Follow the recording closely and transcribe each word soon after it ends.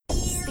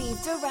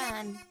Steve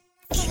Duran.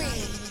 3,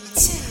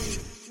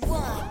 2,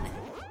 1.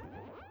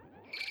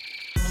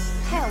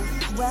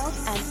 Health,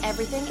 wealth, and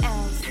everything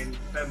else. In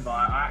December,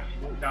 I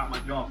actually walked out my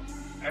job.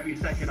 Every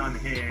second I'm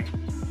here,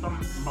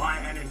 my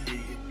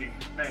energy is being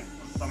spent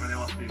on someone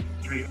else's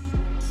street.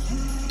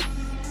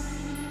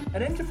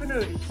 An entrepreneur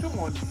is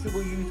someone who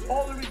will use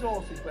all the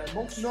resources where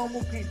most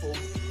normal people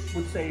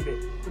would save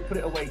it, would put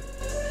it away.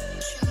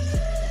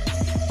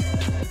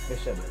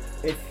 Listen,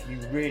 if you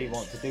really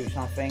want to do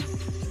something,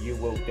 you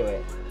will do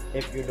it.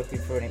 If you're looking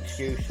for an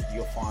excuse,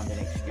 you'll find an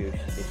excuse.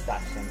 It's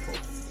that simple.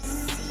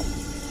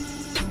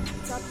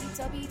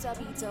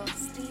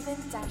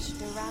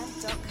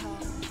 www.steven-duran.com.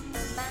 The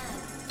man,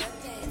 the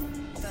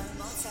myth, the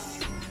motto.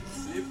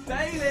 Live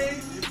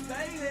daily, live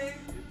daily,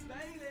 live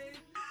daily.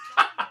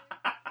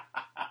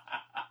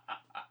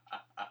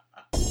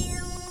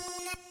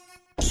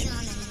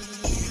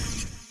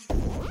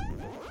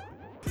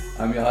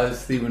 I'm your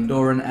host, Stephen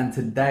Doran, and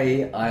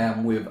today I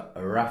am with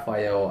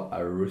Rafael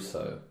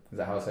Russo. Is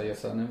that how I say your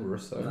surname?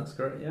 Russo? That's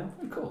great, yeah.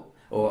 Oh, cool.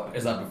 Or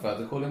as I prefer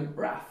to call him,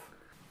 Raf.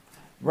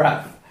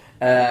 Raf,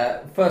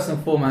 first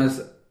and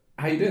foremost,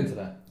 how are you doing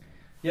today?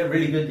 Yeah,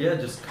 really good, yeah.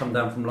 Just come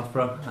down from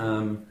Loughborough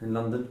in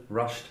London.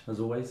 Rushed,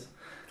 as always.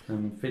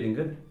 Feeling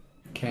good.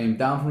 Came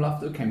down from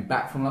Loughborough, came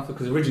back from Loughborough,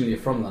 because originally you're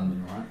from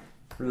London, right?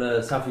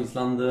 South East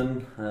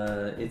London,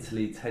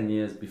 Italy 10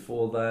 years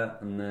before that,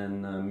 and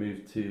then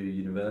moved to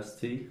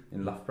university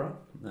in Loughborough.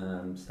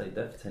 Stayed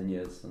there for 10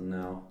 years, and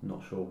now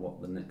not sure what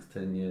the next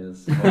 10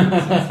 years holds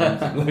in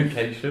terms of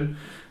location.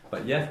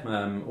 But yeah,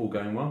 all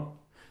going well.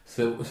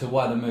 So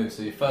why the move?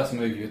 So your first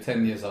move, you were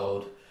 10 years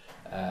old.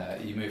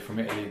 You moved from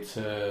Italy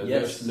to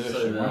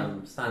Lewisham,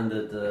 right?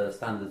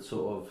 Standard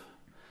sort of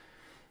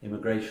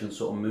immigration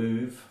sort of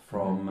move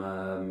from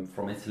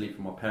Italy,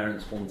 from my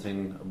parents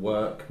wanting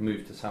work,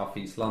 moved to South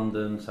East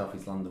London. South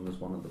East London was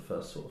one of the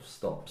first sort of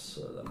stops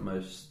that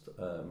most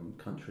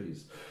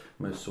countries,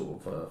 most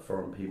sort of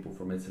foreign people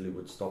from Italy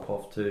would stop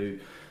off to.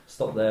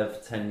 Stopped there for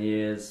 10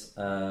 years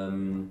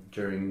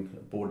during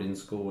boarding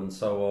school and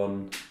so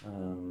on.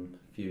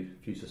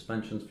 Few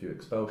suspensions, few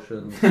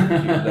expulsions,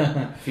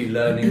 few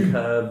learning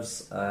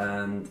curves,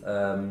 and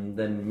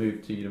then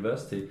moved to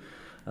university.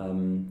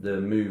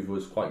 The move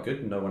was quite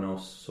good. No one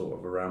else sort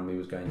of around me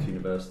was going to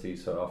university,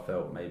 so I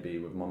felt maybe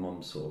with my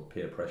mum's sort of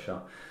peer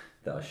pressure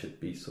that I should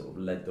be sort of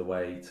led the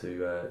way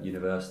to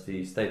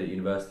university. Stayed at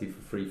university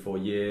for 3-4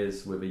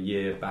 years, with a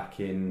year back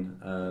in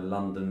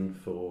London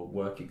for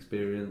work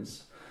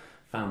experience.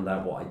 Found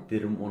out what I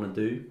didn't want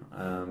to do,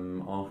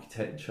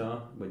 architecture,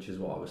 which is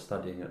what I was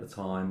studying at the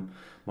time.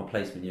 My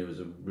placement year was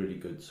a really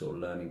good sort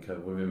of learning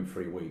curve. Within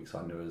 3 weeks,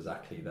 I knew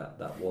exactly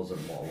that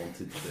wasn't what I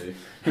wanted to do.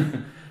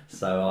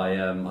 So I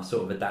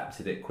sort of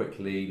adapted it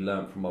quickly,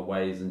 learnt from my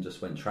ways, and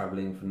just went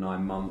travelling for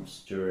 9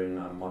 months during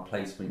my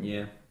placement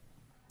year,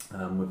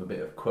 with a bit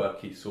of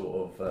quirky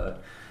sort of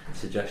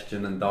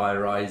suggestion and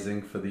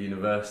diarising for the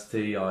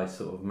university. I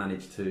sort of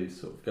managed to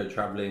sort of go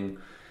travelling.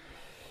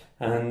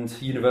 And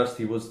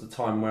university was the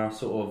time where I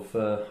sort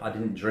of, I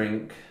didn't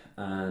drink,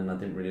 and I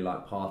didn't really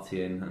like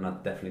partying, and I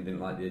definitely didn't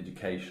like the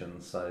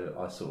education, so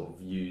I sort of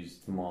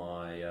used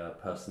my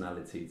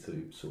personality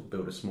to sort of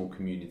build a small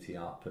community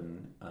up,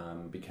 and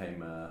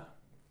became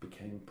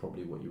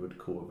probably what you would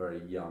call a very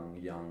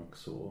young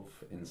sort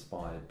of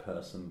inspired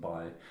person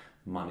by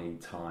money,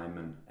 time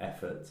and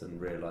effort,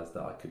 and realised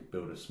that I could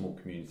build a small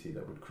community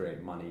that would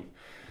create money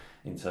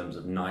in terms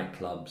of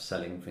nightclubs,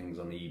 selling things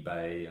on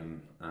eBay and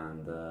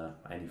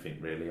anything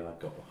really. I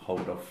got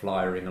hold of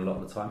flyering a lot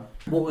of the time.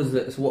 What was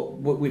it? So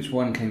which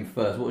one came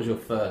first? What was your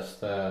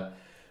first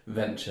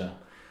venture?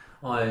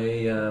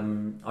 I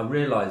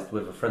realised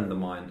with a friend of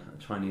mine, a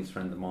Chinese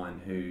friend of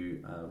mine, who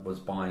was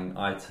buying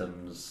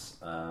items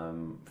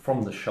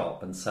from the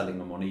shop and selling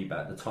them on eBay.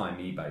 At the time,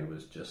 eBay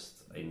was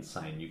just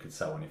insane. You could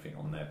sell anything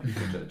on there.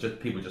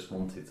 People just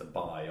wanted to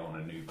buy on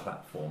a new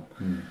platform.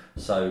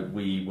 So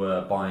we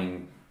were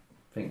buying,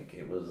 I think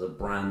it was a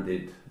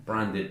branded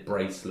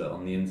bracelet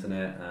on the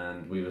internet,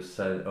 and we were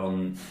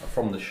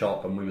from the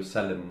shop, and we were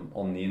selling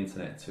on the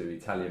internet to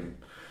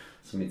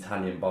some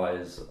Italian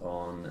buyers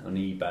on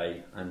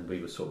eBay, and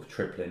we were sort of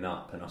tripling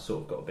up. And I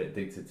sort of got a bit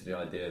addicted to the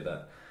idea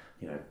that,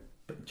 you know,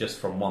 just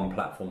from one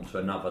platform to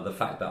another, the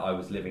fact that I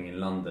was living in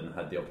London,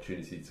 had the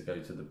opportunity to go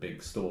to the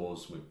big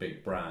stores with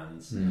big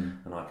brands,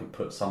 and I could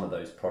put some of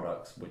those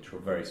products, which were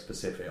very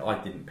specific. I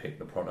didn't pick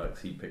the products,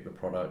 he picked the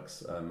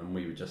products, and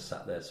we were just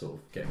sat there sort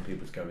of getting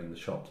people to go in the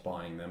shops,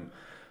 buying them,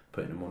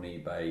 putting them on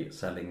eBay,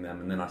 selling them.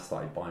 And then I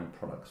started buying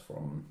products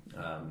from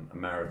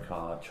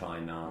America,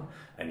 China,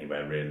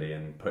 anywhere really,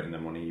 and putting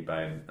them on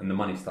eBay, and the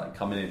money started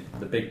coming in.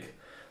 The big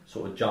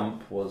sort of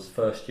jump was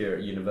first year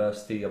at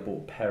university. I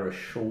bought a pair of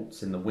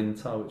shorts in the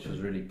winter, which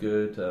was really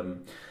good.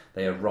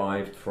 They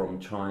arrived from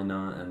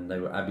China, and they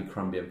were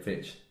Abercrombie &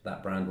 Fitch.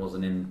 That brand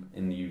wasn't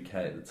in the UK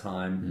at the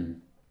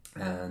time.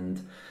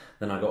 And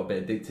then I got a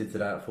bit addicted to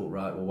that. I thought,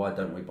 right, well, why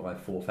don't we buy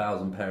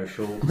 4,000 pair of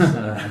shorts,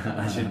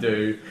 as you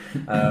do,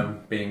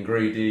 being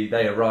greedy.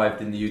 They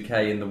arrived in the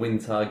UK in the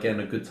winter, again,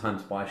 a good time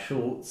to buy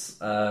shorts.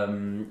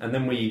 And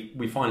then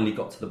we finally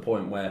got to the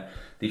point where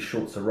these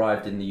shorts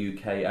arrived in the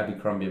UK.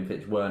 Abercrombie &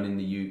 Fitch weren't in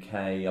the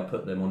UK. I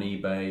put them on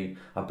eBay.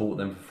 I bought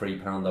them for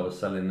 £3. I was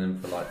selling them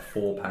for like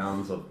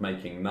 £4 of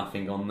making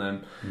nothing on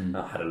them.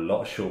 I had a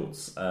lot of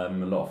shorts, a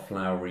lot of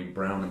flowery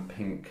brown and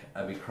pink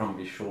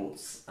Abercrombie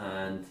shorts,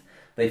 and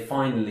they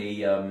finally,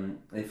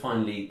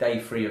 day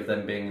 3 of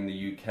them being in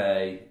the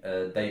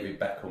UK, David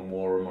Beckham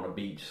wore them on a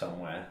beach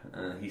somewhere.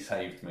 He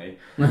saved me.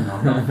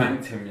 I've not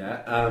thanked him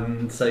yet.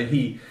 So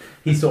he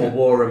sort of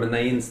wore them, and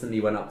they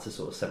instantly went up to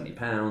sort of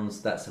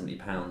 £70. That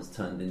 £70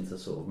 turned into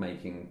sort of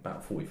making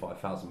about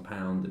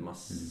 £45,000 in my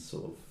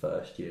sort of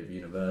first year of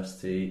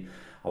university.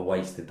 I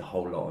wasted the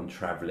whole lot on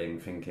travelling,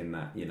 thinking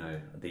that, you know,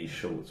 these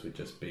shorts would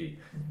just be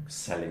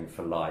selling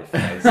for life,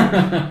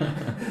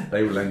 basically.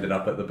 They all ended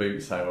up at the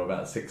boot sale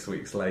about 6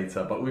 weeks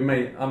later. But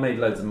I made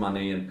loads of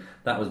money, and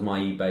that was my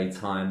eBay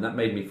time. That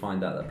made me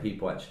find out that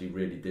people actually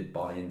really did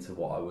buy into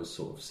what I was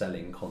sort of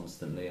selling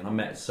constantly. And I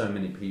met so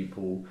many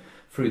people.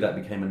 Through that,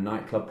 became a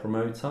nightclub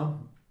promoter.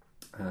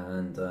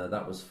 And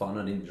that was fun.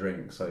 I didn't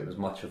drink, so it was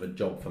much of a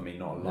job for me,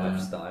 not a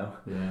lifestyle.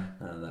 Yeah.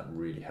 And that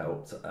really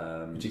helped.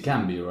 But you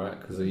can be, right?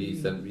 Because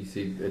you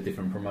see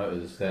different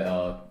promoters that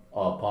are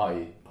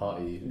party.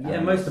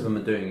 Yeah, most of them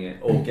are doing it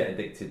or get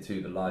addicted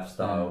to the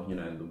lifestyle. You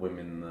know, the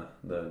women,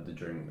 the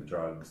drink, the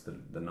drugs,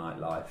 the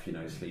nightlife. You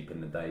know, sleep in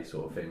the day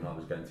sort of thing. I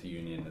was going to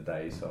uni in the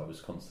day, so I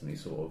was constantly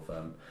sort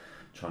of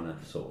trying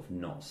to sort of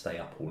not stay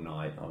up all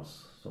night. I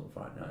was sort of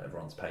right now,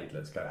 everyone's paid,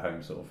 let's go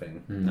home sort of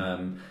thing.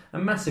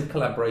 And massive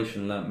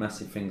collaboration, learnt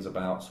massive things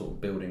about sort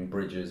of building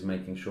bridges,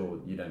 making sure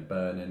you don't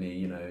burn any.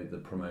 You know, the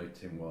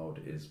promoting world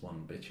is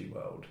one bitchy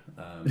world.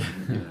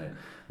 You know,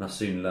 and I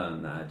soon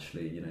learned that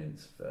actually, you know,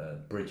 it's,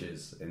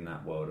 bridges in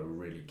that world are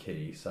really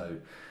key. So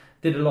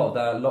did a lot of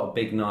that, a lot of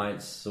big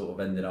nights, sort of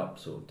ended up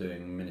sort of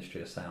doing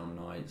Ministry of Sound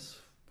nights,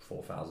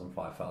 4,000,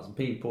 5,000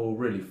 people,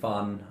 really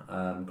fun,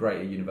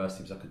 great at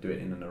university because I could do it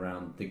in and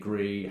around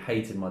degree.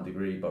 Hated my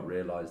degree, but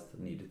realised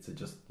I needed to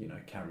just, you know,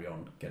 carry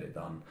on, get it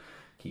done,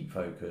 keep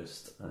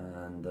focused,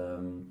 and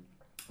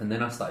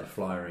then I started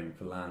flyering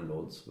for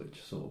landlords,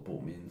 which sort of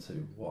brought me into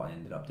what I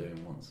ended up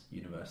doing once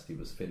university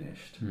was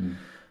finished.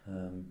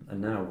 And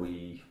now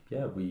we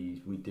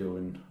deal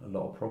in a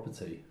lot of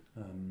property.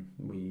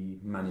 We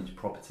manage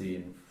property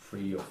in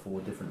 3 or 4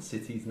 different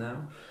cities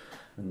now,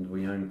 and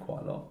we own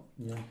quite a lot.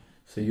 Yeah.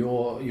 So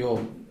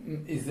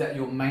is that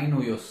your main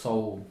or your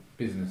sole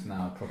business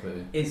now,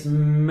 property? It's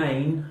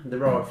main.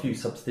 There are a few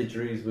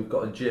subsidiaries. We've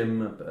got a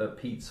gym, a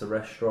pizza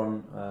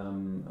restaurant,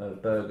 a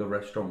burger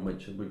restaurant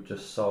which we've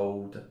just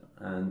sold,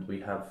 and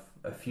we have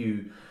a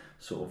few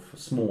sort of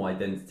small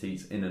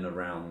identities in and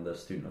around the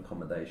student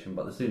accommodation.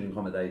 But the student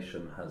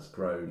accommodation has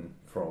grown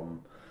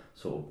from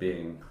sort of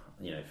being,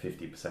 you know,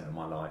 50% of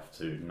my life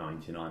to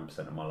 99%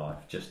 of my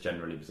life, just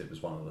generally because it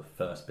was one of the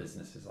first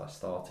businesses I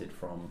started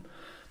from.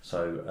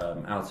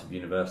 So out of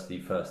university,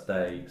 first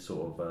day,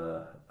 sort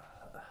of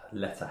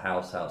let a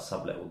house out,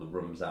 sublet all the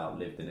rooms out,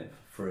 lived in it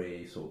for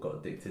free, sort of got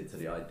addicted to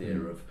the idea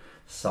of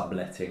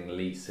subletting,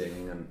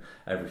 leasing and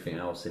everything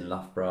else in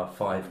Loughborough.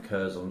 5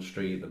 Curzon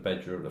Street,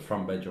 the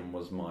front bedroom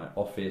was my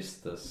office,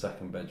 the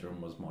second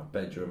bedroom was my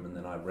bedroom, and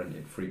then I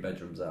rented 3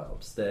 bedrooms out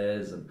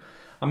upstairs. And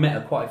I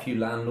met quite a few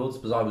landlords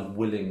because I was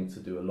willing to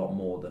do a lot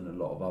more than a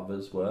lot of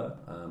others were.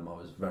 I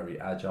was very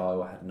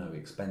agile, I had no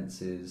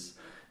expenses.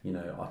 You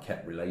know, I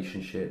kept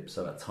relationships,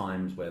 so at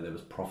times where there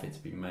was profit to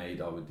be made,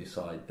 I would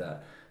decide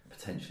that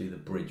potentially the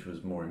bridge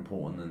was more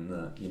important than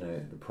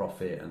the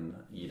profit, and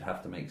you'd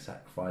have to make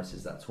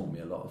sacrifices. That taught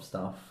me a lot of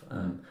stuff,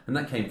 and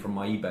that came from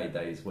my eBay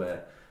days,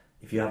 where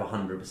if you have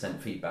 100%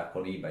 feedback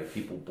on eBay,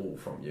 people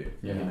bought from you.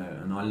 You know,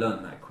 and I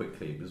learned that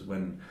quickly because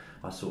when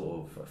I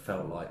sort of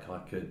felt like I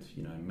could,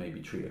 you know,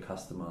 maybe treat a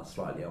customer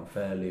slightly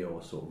unfairly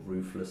or sort of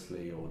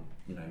ruthlessly, or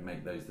you know,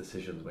 make those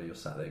decisions where you're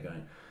sat there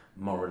going,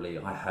 morally,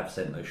 I have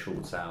sent those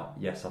shorts out.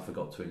 Yes, I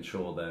forgot to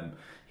insure them.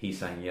 He's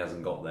saying he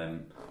hasn't got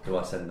them. Do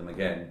I send them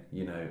again?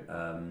 You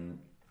know,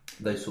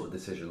 those sort of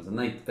decisions, and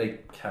they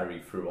carry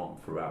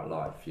throughout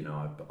life. You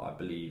know, I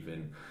believe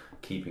in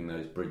keeping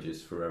those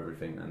bridges through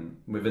everything. And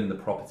within the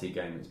property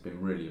game, it's been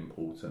really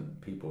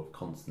important. People have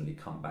constantly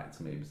come back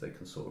to me because they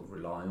can sort of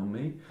rely on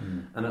me.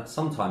 And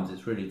sometimes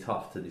it's really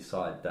tough to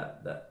decide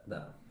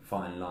that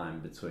fine line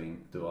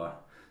between do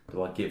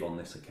I give on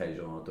this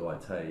occasion or do I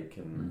take?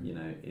 And you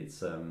know,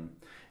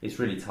 it's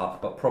really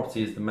tough. But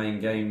property is the main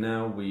game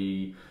now.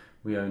 We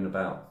own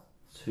about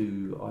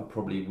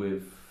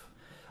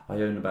I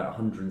own about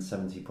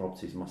 170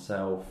 properties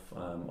myself.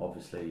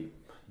 Obviously,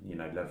 you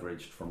know,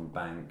 leveraged from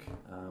bank.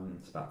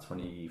 It's about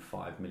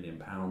 £25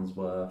 million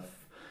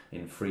worth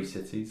in 3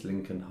 cities: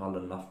 Lincoln, Hull,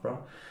 and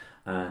Loughborough.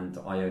 And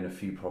I own a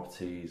few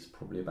properties,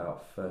 probably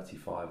about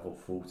 35 or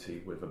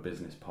 40 with a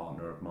business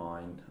partner of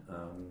mine,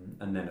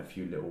 and then a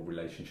few little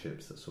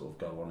relationships that sort of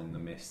go on in the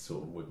mist,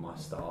 sort of with my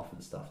staff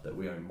and stuff, that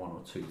we own 1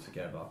 or 2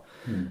 together.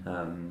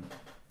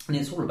 And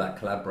it's all about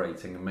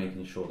collaborating and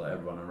making sure that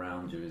everyone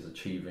around you is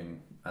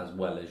achieving as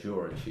well as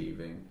you're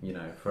achieving. You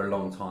know, for a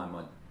long time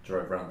I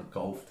drove around the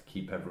Gulf to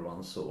keep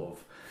everyone sort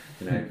of,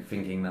 you know,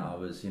 thinking that I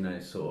was, you know,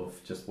 sort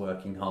of just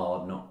working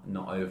hard, not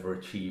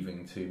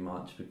overachieving too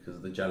much,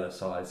 because the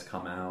jealous eyes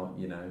come out,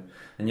 you know,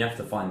 and you have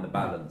to find the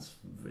balance.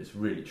 It's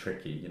really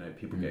tricky, you know,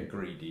 people get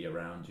greedy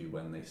around you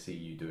when they see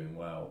you doing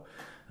well.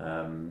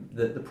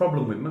 The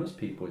problem with most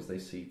people is they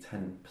see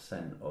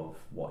 10% of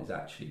what is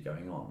actually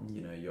going on.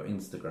 You know, your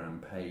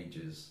Instagram page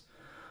is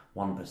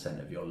 1%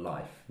 of your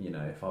life. You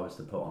know, if I was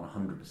to put on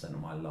 100%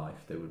 of my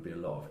life, there would be a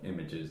lot of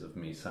images of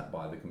me sat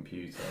by the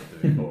computer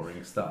doing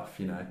boring stuff,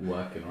 you know.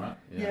 Working, right?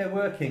 Yeah,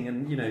 working,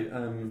 and, you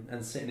know,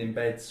 and sitting in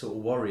bed sort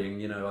of worrying.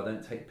 You know, I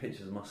don't take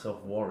pictures of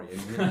myself worrying,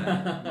 you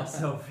know. My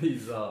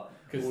selfies are...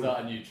 Could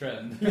start a new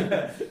trend.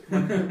 Yeah,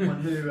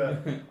 my new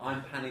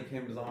I'm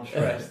panicking because I'm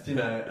stressed, you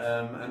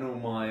know, and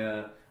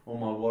all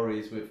my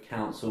worries with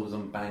councils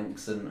and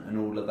banks and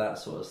all of that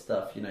sort of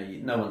stuff. You know,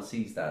 no one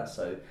sees that,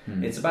 so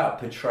it's about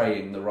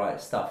portraying the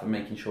right stuff and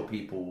making sure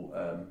people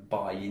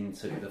buy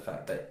into the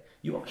fact that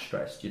you are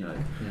stressed, you know.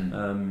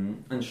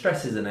 And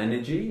stress is an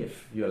energy.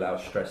 If you allow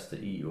stress to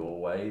eat you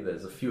away,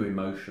 there's a few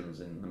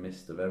emotions in the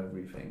midst of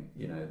everything,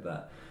 you know,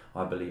 that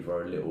I believe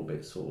are a little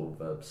bit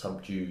sort of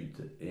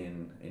subdued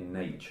in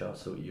nature.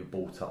 So you're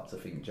brought up to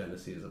think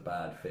jealousy is a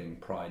bad thing,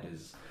 pride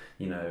is,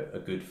 you know, a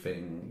good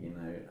thing, you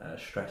know,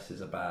 stress is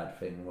a bad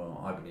thing.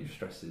 Well, I believe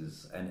stress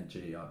is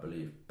energy. I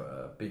believe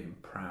being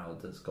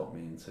proud has got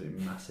me into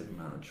a massive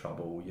amount of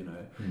trouble, you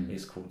know.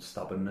 It's called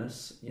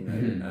stubbornness, you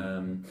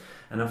know.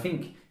 And I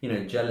think, you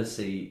know,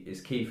 jealousy is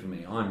key for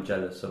me. I'm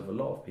jealous of a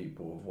lot of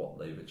people, of what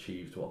they've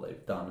achieved, what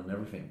they've done and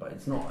everything, but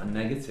it's not a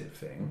negative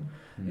thing.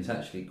 It's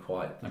actually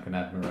quite... like an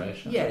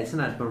admiration. Yeah, it's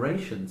an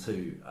admiration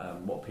to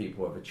what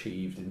people have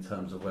achieved in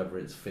terms of whether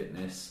it's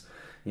fitness,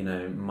 you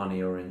know,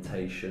 money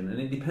orientation, and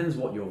it depends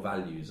what your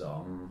values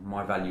are.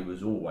 My value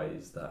was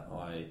always that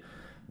I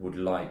would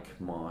like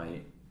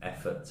my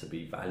effort to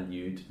be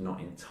valued,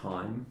 not in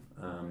time.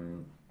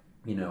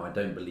 You know, I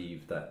don't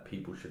believe that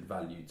people should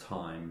value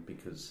time,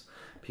 because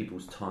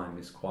people's time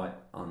is quite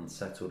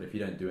unsettled. If you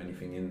don't do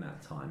anything in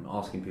that time,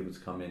 asking people to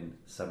come in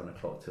 7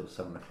 o'clock till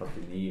 7 o'clock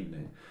in the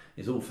evening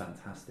is all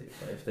fantastic.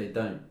 But if they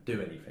don't do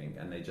anything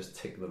and they just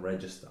tick the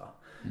register,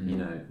 you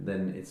know,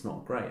 then it's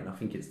not great. And I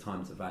think it's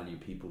time to value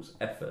people's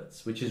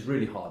efforts, which is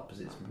really hard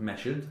because it's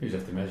measured. You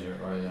just have to measure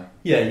it, right? Yeah.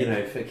 Yeah, you know,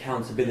 if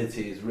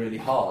accountability is really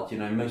hard, you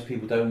know, most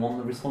people don't want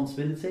the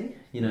responsibility,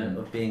 you know,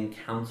 of being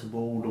accountable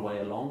all the way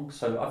along.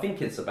 So I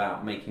think it's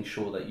about making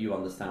sure that you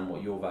understand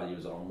what your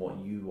values are and what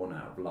you want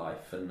out of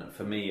life. And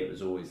for me, it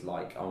was always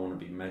like, I want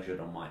to be measured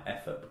on my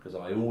effort, because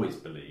I always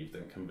believed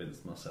and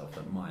convinced myself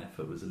that my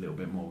effort was a little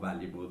bit more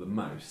valuable than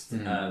most.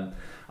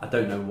 I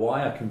don't know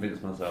why I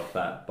convinced myself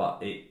that,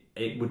 but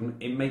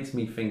it makes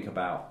me think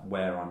about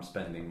where I'm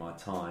spending my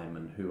time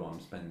and who I'm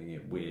spending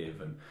it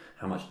with, and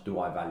how much do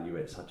I value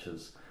it, such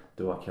as,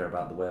 do I care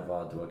about the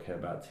weather, do I care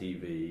about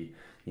TV,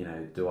 you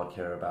know, do I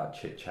care about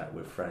chit chat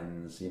with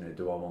friends, you know,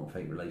 do I want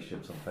fake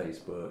relationships on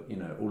Facebook, you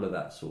know, all of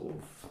that sort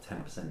of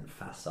 10%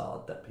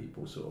 facade that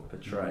people sort of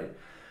portray.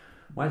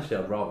 Well, actually,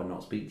 I'd rather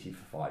not speak to you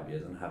for 5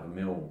 years and have a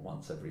meal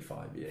once every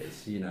 5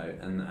 years, you know,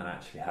 and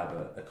actually have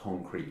a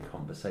concrete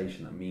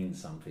conversation that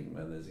means something,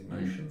 where there's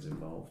emotions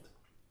involved.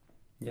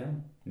 Yeah.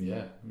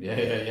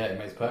 It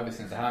makes perfect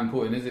sense. How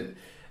important is it?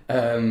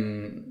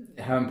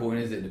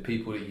 The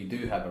people that you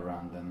do have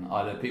around, and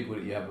are the people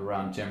that you have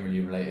around generally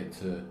related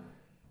to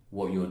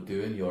what you're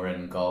doing, your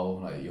end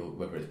goal, like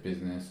whether it's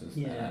business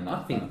and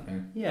that kind of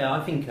thing? Yeah, I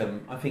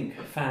think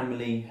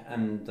family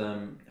and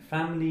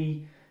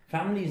family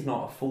is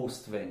not a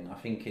forced thing. I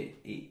think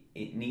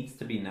it needs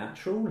to be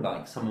natural.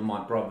 Like some of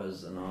my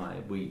brothers and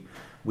I,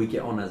 we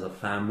get on as a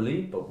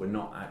family, but we're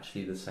not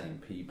actually the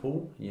same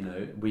people. You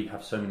know, we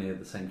have so many of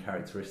the same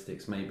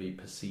characteristics, maybe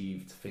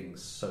perceived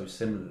things so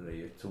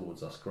similarly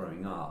towards us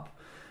growing up.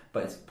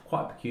 But it's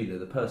quite peculiar.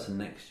 The person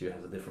next to you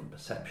has a different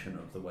perception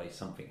of the way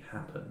something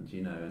happened,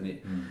 you know,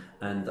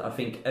 and I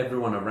think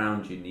everyone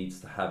around you needs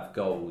to have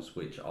goals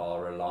which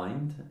are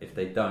aligned. If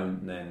they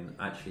don't, then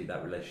actually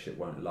that relationship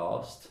won't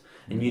last.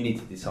 And you need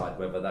to decide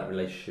whether that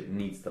relationship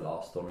needs to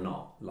last or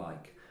not.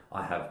 Like,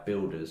 I have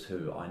builders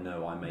who I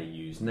know I may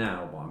use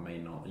now, but I may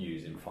not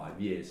use in 5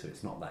 years, so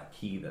it's not that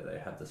key that they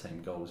have the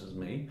same goals as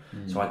me.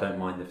 So I don't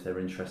mind if they're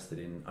interested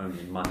in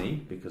only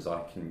money, because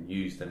I can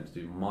use them to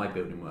do my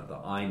building work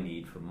that I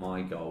need for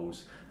my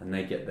goals, and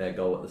they get their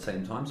goal at the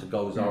same time. So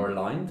goals are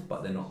aligned,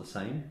 but they're not the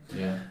same.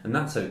 Yeah. And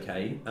that's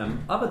okay.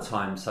 Other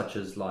times, such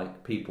as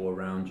like people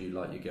around you,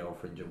 like your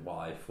girlfriend, your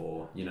wife,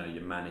 or, you know,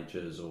 your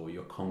managers or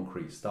your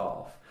concrete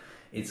staff,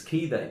 it's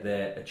key that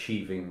they're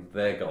achieving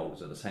their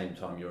goals at the same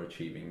time you're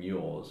achieving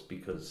yours,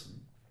 because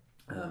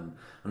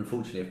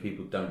unfortunately, if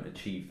people don't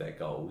achieve their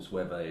goals,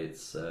 whether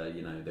it's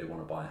you know, they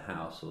want to buy a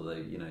house, or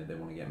they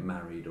want to get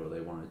married, or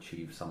they want to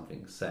achieve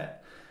something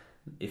set,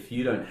 if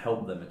you don't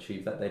help them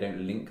achieve that, they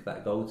don't link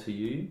that goal to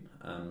you.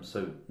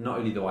 So not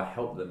only do I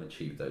help them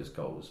achieve those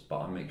goals,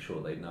 but I make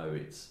sure they know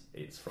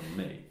it's from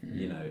me.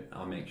 You know,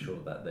 I make sure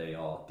that they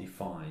are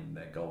defined,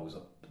 their goals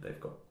are they've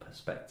got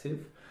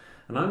perspective.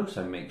 And I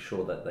also make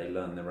sure that they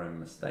learn their own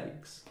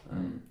mistakes.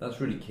 That's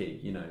really key,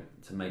 you know,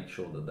 to make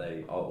sure that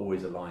they are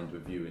always aligned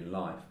with you in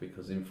life,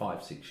 because in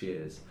 5-6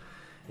 years,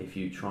 if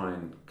you try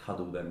and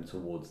cuddle them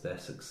towards their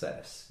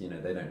success, you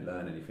know, they don't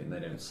learn anything,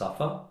 they don't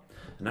suffer.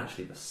 And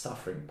actually the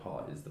suffering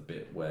part is the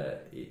bit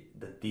where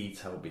the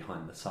detail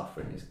behind the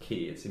suffering is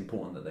key. It's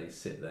important that they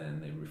sit there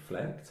and they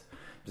reflect,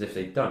 because if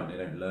they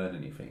don't learn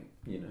anything,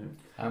 you know.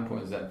 How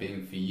important is that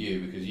being for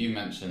you? Because you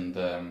mentioned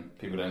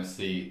people don't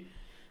see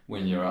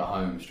when you're at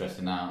home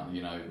stressing out,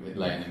 you know,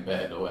 laying in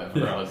bed or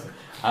whatever else.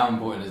 How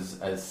important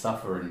has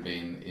suffering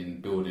been in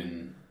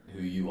building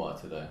who you are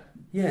today?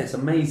 Yeah, it's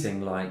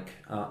amazing. Like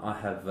I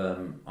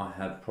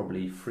have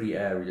probably 3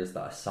 areas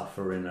that I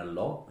suffer in a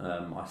lot.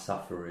 I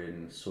suffer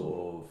in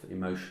sort of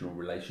emotional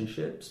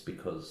relationships,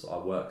 because I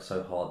work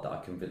so hard that I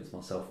convince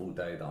myself all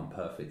day that I'm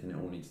perfect and it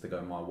all needs to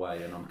go my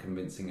way, and I'm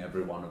convincing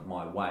everyone of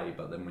my way.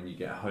 But then when you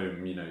get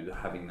home, you know,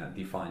 having that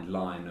defined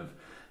line of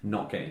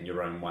not getting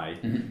your own way,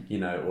 you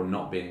know, or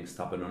not being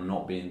stubborn, or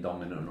not being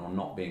dominant, or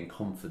not being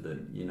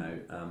confident, you know,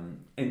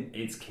 and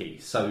it's key.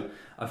 So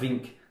I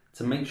think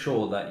to make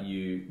sure that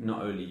you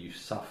not only you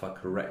suffer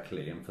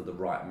correctly and for the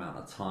right amount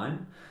of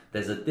time,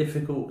 there's a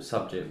difficult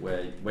subject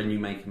where when you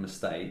make a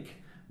mistake,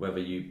 whether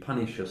you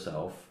punish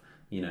yourself,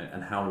 you know,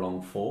 and how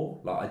long for.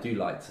 Like, I do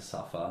like to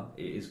suffer.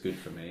 It is good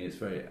for me. It's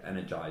very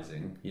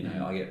energizing. You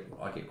know,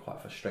 I get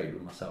quite frustrated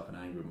with myself and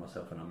angry with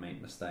myself when I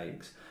make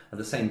mistakes. At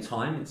the same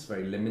time, it's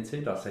very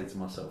limited. I say to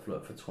myself,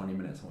 look, for 20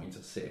 minutes, I want you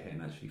to sit here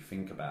and actually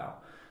think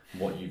about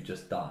what you've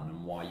just done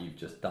and why you've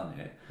just done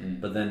it.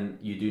 But then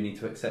you do need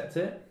to accept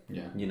it.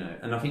 Yeah. You know,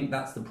 and I think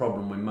that's the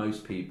problem with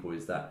most people,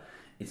 is that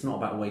it's not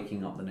about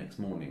waking up the next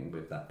morning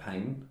with that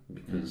pain,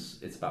 because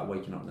it's about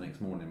waking up the next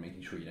morning and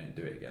making sure you don't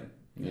do it again.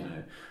 You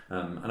know,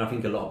 and I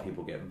think a lot of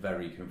people get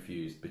very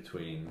confused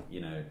between,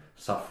 you know,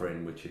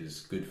 suffering which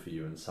is good for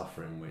you and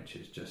suffering which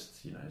is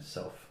just, you know,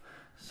 self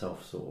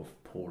sort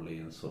of poorly,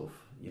 and sort of,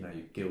 you know,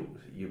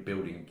 you're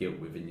building guilt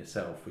within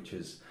yourself, which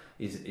is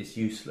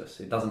useless.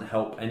 It doesn't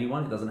help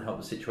anyone. It doesn't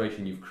help the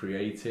situation you've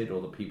created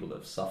or the people that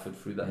have suffered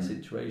through that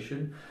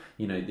situation.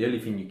 You know, the only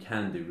thing you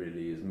can do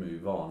really is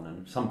move on.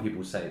 And some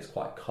people say it's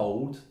quite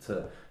cold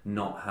to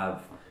not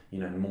have, you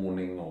know,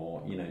 mourning,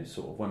 or, you know,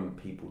 sort of when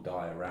people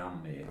die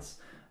around me,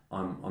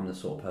 I'm the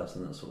sort of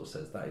person that sort of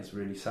says that is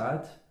really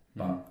sad,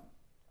 but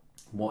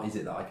what is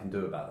it that I can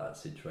do about that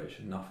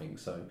situation? Nothing.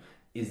 So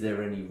is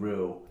there any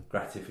real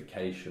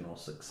gratification or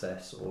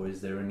success, or is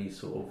there any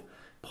sort of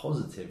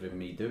positive in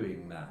me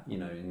doing that, you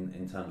know,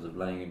 in terms of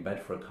laying in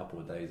bed for a couple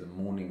of days and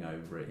mourning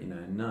over it? You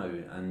know, no.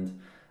 And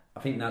I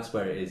think that's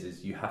where it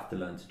is you have to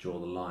learn to draw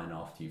the line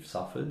after you've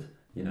suffered,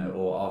 you know,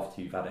 or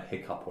after you've had a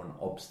hiccup or an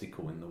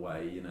obstacle in the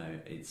way, you know.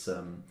 It's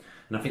and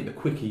I think the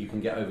quicker you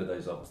can get over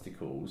those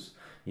obstacles,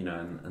 you know,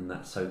 and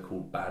that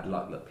so-called bad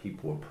luck that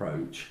people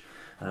approach,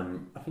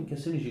 I think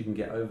as soon as you can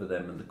get over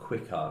them, and the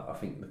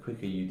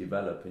quicker you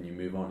develop and you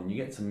move on, and you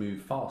get to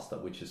move faster,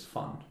 which is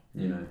fun,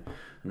 you know.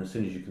 And as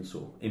soon as you can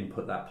sort of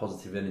input that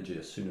positive energy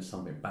as soon as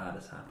something bad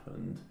has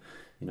happened,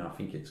 you know, I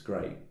think it's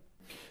great.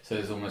 So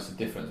there's almost a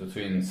difference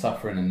between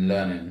suffering and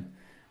learning,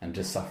 and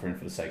just suffering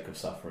for the sake of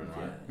suffering,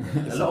 right?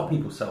 Yeah. A lot of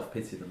people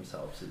self-pity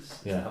themselves. It's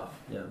tough.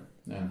 Yeah.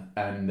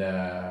 And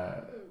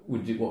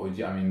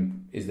I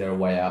mean, is there a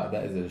way out of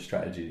that? Is there a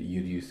strategy that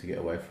you'd use to get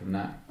away from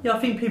that? Yeah, I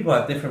think people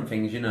have different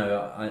things. You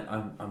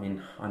know, I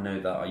mean, I know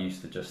that I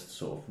used to just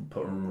sort of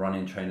put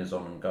running trainers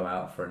on and go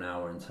out for an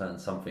hour and turn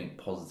something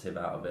positive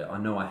out of it. I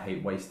know I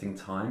hate wasting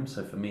time,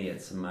 so for me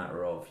it's a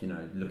matter of, you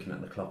know, looking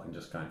at the clock and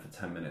just going, for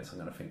 10 minutes I'm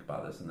going to think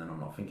about this, and then I'm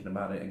not thinking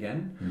about it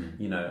again.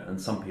 You know, and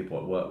some people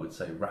at work would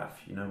say, Raf,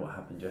 you know what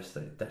happened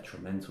yesterday?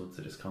 Detrimental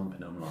to this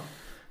company. I'm like,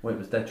 well, it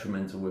was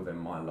detrimental within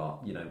my lot,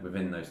 you know,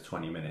 within those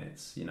 20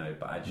 minutes, you know,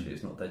 but actually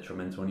it's not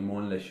detrimental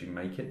anymore unless you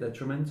make it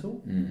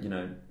detrimental, you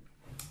know.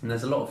 And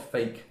there's a lot of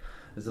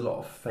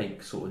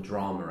fake sort of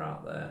drama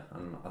out there,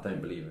 and I don't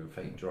believe in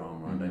fake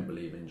drama. I don't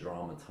believe in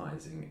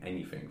dramatising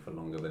anything for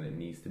longer than it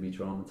needs to be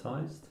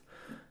dramatised.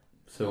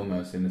 So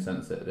almost in the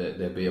sense that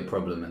there'd be a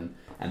problem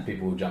and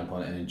people will jump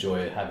on it and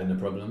enjoy having the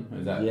problem.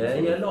 Is that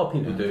a lot of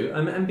people do,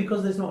 and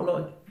because there's not a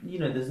lot of, you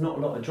know, there's not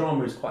a lot of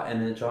drama is quite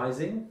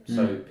energising.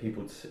 So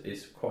people,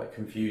 it's quite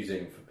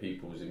confusing for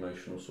people's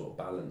emotional sort of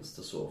balance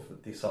to sort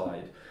of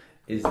decide,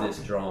 is this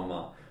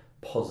drama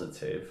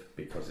positive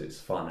because it's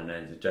fun and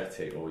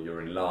energetic, or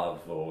you're in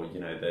love, or, you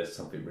know, there's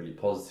something really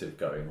positive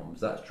going on,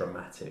 so that's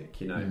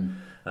dramatic, you know.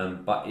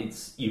 But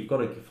you've got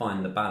to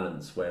find the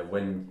balance where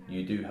when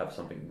you do have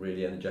something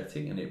really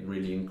energetic and it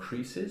really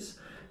increases,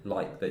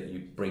 like that, you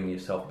bring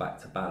yourself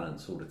back to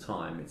balance all the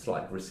time. It's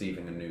like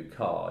receiving a new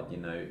car, you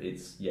know.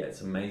 It's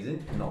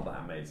amazing, not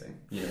that amazing,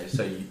 you know.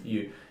 So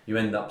you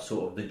end up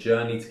sort of, the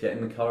journey to get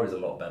in the car is a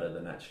lot better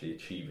than actually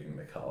achieving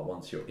the car.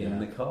 Once you're in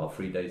the car,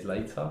 3 days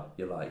later,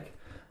 you're like,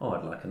 oh,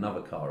 I'd like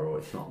another car, or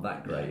it's not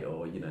that great,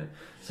 or, you know.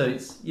 So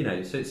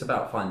it's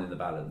about finding the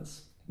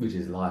balance. Which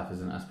is life,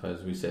 isn't it? I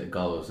suppose we set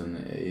goals, and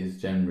it is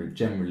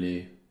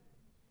generally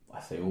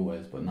I say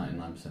always, but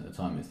 99% of the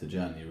time it's the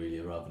journey really,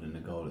 rather than the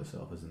goal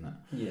itself, isn't it?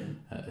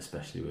 Yeah.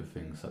 Especially with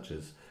things such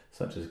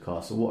as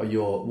cars. So what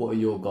are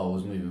your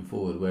goals moving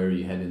forward? Where are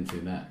you heading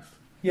to next?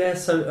 Yeah,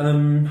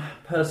 so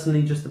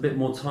personally, just a bit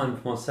more time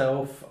for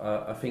myself.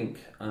 I think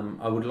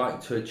I would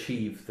like to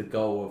achieve the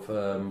goal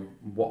of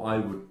what I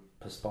would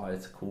aspire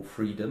to call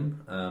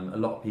freedom. A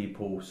lot of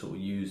people sort of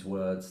use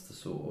words to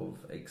sort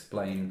of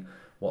explain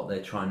what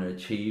they're trying to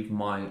achieve.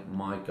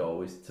 My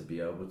goal is to be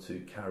able to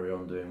carry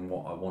on doing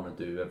what I want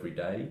to do every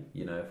day.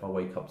 You know, if I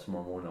wake up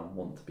tomorrow morning, I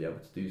want to be able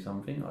to do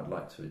something. I'd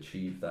like to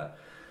achieve that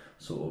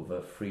sort of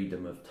a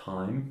freedom of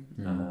time.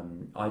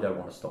 I don't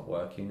want to stop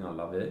working. I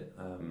love it.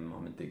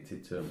 I'm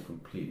addicted to it. I'm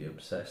completely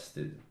obsessed.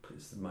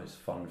 It's the most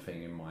fun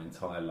thing in my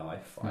entire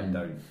life. I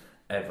don't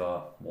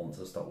ever want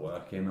to stop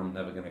working. I'm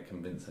never going to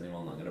convince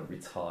anyone I'm going to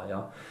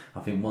retire. I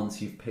think once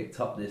you've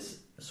picked up this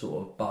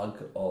sort of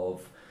bug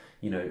of,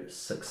 you know,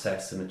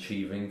 success and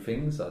achieving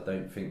things, I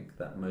don't think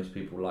that most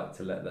people like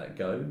to let that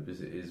go,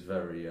 because it is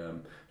very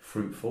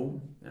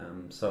fruitful.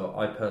 So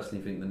I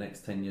personally think the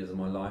next 10 years of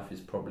my life is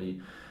probably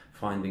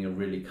finding a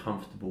really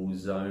comfortable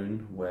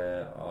zone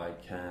where I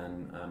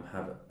can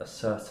have a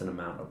certain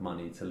amount of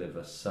money to live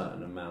a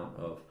certain amount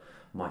of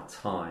my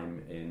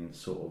time in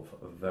sort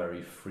of a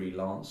very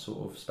freelance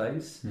sort of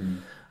space.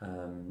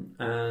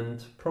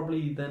 And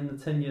probably then the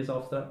 10 years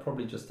after that,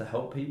 probably just to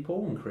help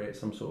people and create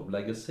some sort of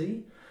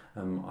legacy.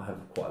 I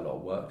have quite a lot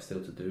of work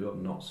still to do.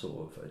 I've not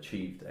sort of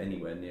achieved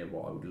anywhere near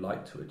what I would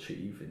like to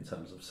achieve in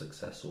terms of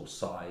success or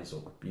size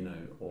or, you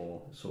know,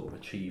 or sort of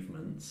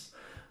achievements.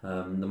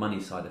 The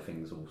money side of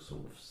things all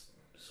sort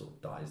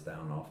of dies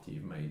down after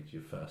you've made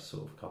your first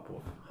sort of couple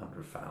of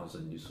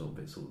 100,000. You sort of,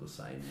 it's all the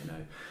same, you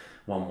know,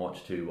 1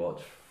 watch, 2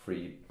 watch,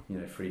 3, you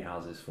know, 3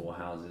 houses, 4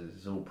 houses.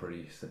 It's all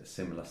pretty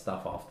similar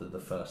stuff after the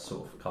first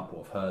sort of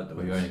couple of hurdles.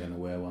 Well, you're only going to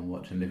wear 1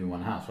 watch and live in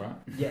 1 house, right?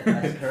 Yeah,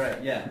 that's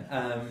correct. Yeah,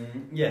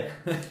 yeah.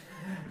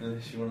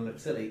 Unless you want to look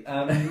silly.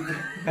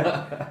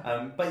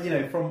 But you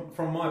know,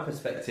 from my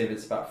perspective,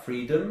 it's about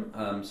freedom.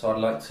 So I'd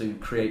like to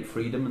create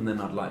freedom, and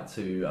then I'd like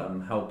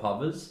to help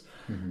others,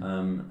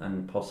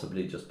 and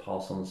possibly just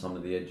pass on some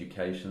of the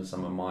education,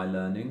 some of my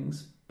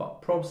learnings,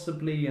 but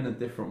possibly in a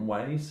different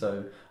way.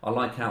 So I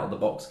like out of the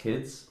box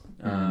kids.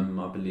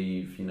 I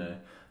believe, you know,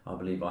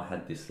 I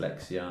had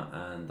dyslexia,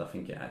 and I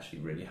think it actually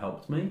really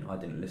helped me. I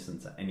didn't listen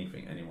to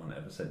anything anyone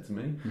ever said to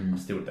me. I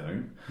still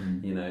don't,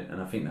 you know,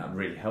 and I think that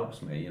really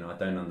helps me. You know, I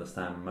don't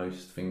understand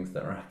most things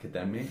that are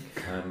academic.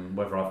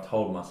 Whether I've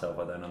told myself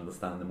I don't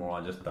understand them or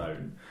I just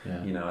don't.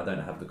 Yeah. You know, I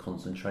don't have the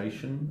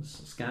concentration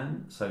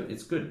scan, so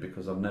it's good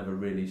because I've never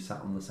really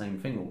sat on the same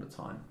thing all the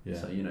time. Yeah.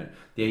 So, you know,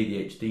 the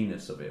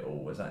ADHD-ness of it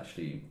all was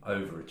actually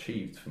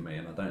overachieved for me,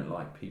 and I don't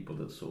like people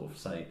that sort of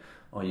say,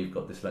 oh, you've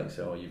got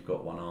dyslexia, or you've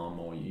got 1 arm,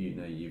 or you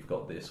know, you've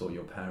got this, or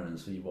your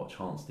parents, or what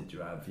chance did you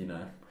have, you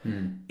know.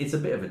 It's a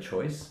bit of a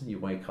choice. You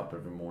wake up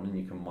every morning,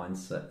 you can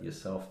mindset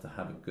yourself to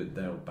have a good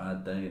day or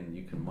bad day, and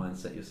you can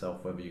mindset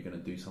yourself whether you're going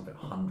to do something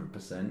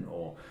 100%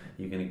 or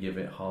you're going to give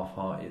it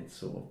half-hearted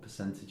sort of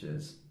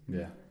percentages.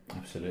 Yeah,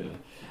 absolutely.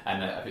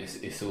 And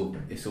it's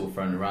all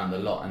thrown around a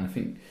lot, and I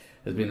think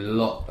there's been a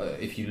lot,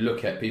 if you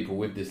look at people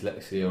with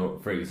dyslexia, or,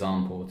 for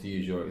example, to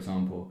use your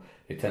example,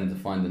 they tend to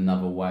find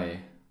another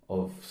way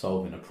of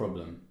solving a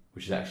problem,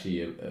 which is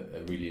actually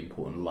a really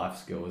important life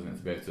skill, isn't it?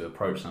 To be able to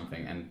approach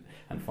something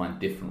and find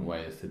different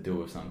ways to deal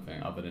with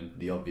something other than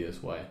the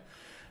obvious way,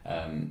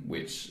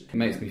 which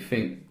makes me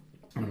think,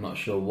 I'm not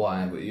sure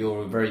why, but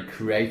you're a very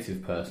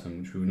creative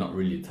person, which we've not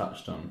really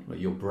touched on. Like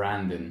your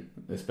branding,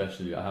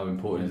 especially, how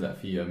important is that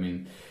for you? I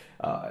mean,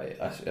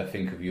 I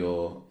think of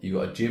you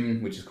got a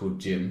gym which is called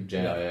Jim,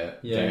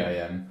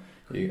 J-I-M.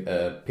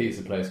 A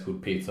pizza place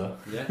called Pizza.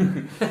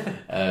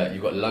 Yeah.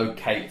 You've got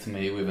Locate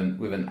Me with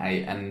an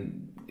A,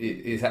 and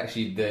it's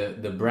actually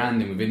the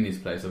branding within this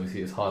place.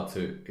 Obviously, it's hard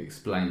to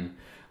explain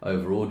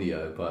over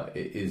audio, but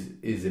it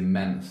is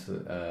immense.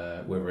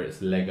 Whether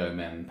it's Lego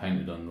men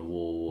painted on the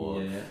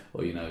wall,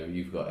 or you know,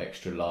 you've got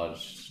extra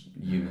large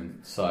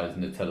human-sized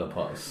Nutella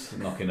pots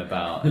knocking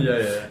about,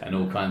 and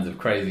all kinds of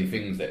crazy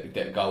things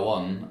that go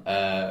on.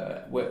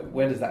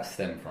 Where does that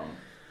stem from?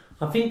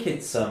 I think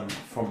it's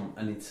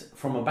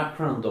from a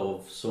background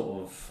of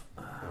sort of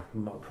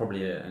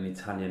probably an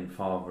Italian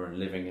father and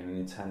living in an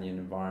Italian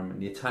environment.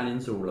 The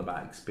Italians are all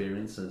about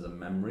experiences and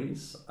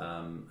memories,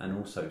 and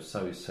also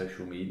so is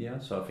social media.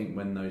 So I think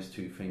when those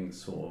two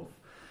things sort of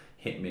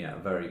hit me at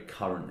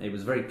it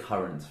was very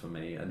current for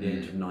me at the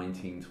age of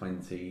 19,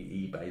 20,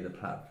 eBay, the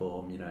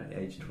platform, you know, at the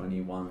age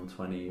 21,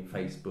 20,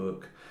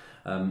 Facebook.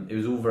 It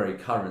was all very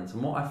current,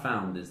 and what I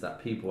found is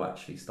that people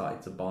actually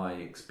started to buy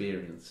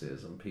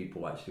experiences, and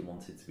people actually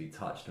wanted to be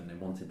touched, and they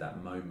wanted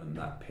that moment,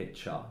 that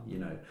picture, you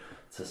know,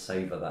 to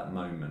savour that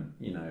moment,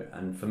 you know.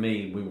 And for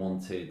me, we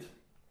wanted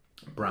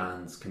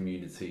brands,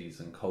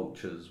 communities and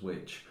cultures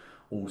which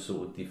all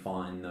sort of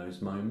define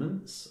those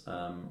moments.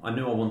 I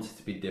knew I wanted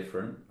to be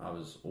different. I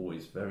was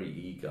always very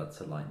eager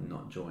to like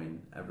not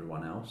join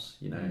everyone else,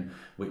 you know,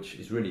 which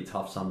is really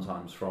tough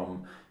sometimes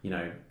from, you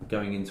know,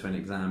 going into an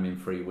exam in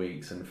 3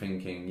 weeks and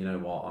thinking, you know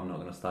what, I'm not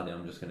going to study,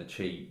 I'm just going to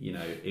cheat. You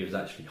know, it was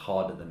actually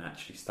harder than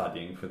actually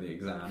studying for the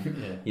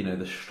exam. You know,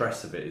 the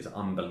stress of it is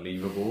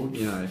unbelievable.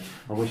 You know,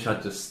 I wish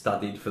I'd just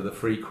studied for the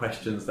 3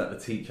 questions that the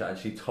teacher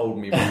actually told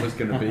me what was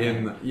going to be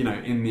in the, you know,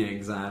 in the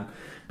exam.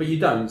 But you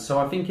don't. So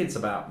I think it's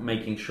about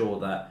making sure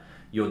that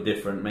you're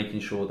different, making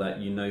sure that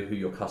you know who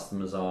your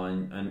customers are,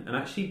 and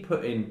actually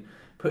putting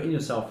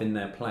yourself in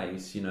their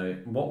place. You know,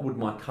 what would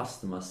my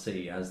customer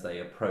see as they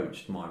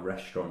approached my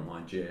restaurant,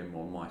 my gym,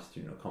 or my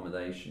student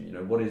accommodation? You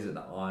know, what is it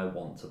that I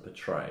want to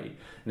portray?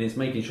 And it's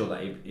making sure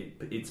that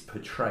it's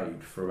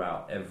portrayed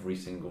throughout every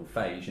single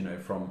phase. You know,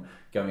 from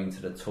going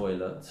to the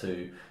toilet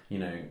to you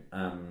know,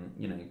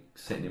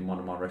 sitting in one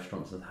of my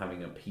restaurants and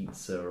having a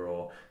pizza,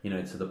 or you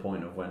know, to the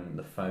point of when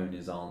the phone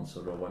is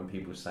answered, or when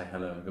people say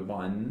hello and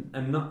goodbye.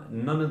 And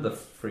none of the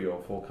 3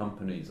 or 4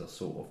 companies are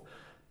sort of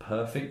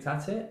perfect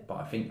at it, but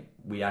I think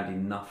we add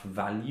enough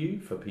value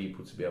for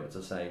people to be able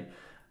to say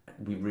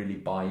we really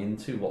buy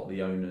into what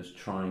the owner's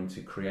trying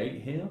to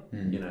create here.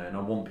 You know, and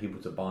I want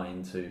people to buy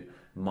into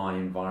my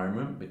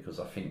environment, because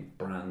I think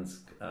brands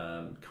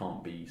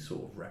can't be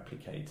sort of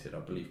replicated. I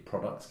believe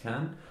products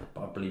can,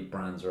 but I believe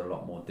brands are a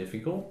lot more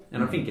difficult,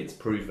 and I think it's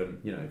proven,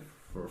 you know,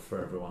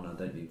 for everyone. I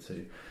don't need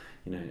to,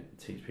 you know,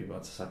 teach people how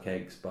to suck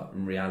eggs, but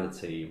in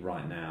reality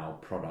right now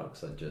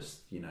products are just,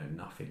 you know,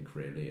 nothing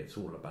really. It's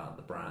all about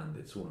the brand,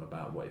 it's all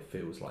about what it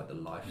feels like, the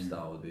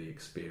lifestyle, the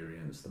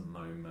experience, the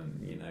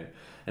moment, you know,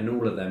 and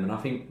all of them. And I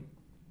think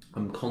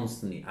I'm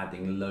constantly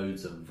adding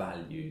loads of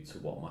value to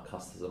what my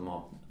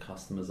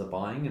customers are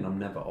buying, and I'm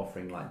never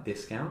offering like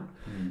discount.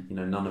 You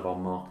know, none of our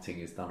marketing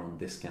is done on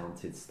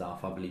discounted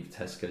stuff. I believe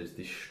Tesco's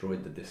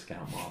destroyed the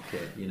discount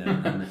market, you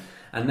know,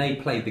 and they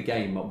played the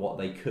game at what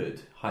they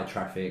could: high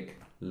traffic,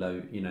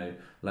 low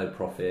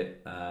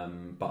profit,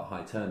 but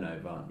high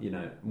turnover. You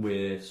know,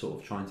 we're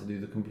sort of trying to do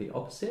the complete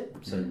opposite.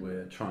 So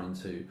we're trying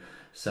to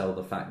sell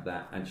the fact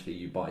that actually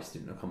you buy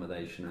student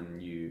accommodation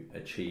and you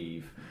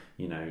achieve,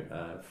 you know,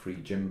 free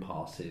gym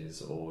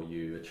passes, or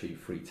you achieve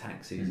free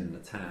taxis in the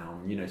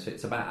town. You know, so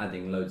it's about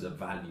adding loads of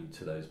value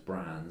to those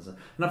brands.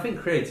 And I think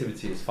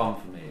creativity is fun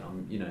for me.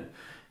 I'm, you know,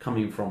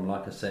 coming from,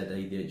 like I said,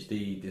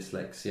 ADHD,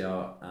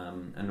 dyslexia,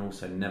 and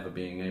also never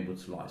being able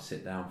to like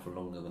sit down for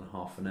longer than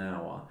half an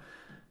hour.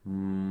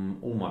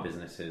 All my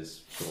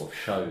businesses sort of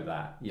show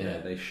that, you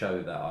know, they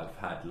show that I've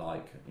had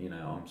like, you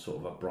know, I'm sort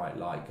of a bright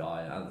light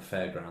guy. At the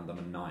fairground, I'm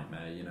a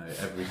nightmare, you know,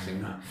 every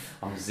single,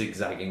 I'm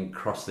zigzagging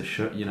across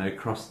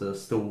across the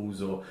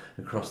stalls or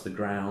across the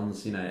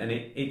grounds, you know, and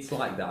it's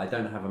like that. I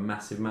don't have a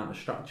massive amount of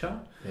structure.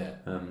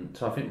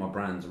 So I think my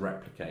brands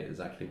replicate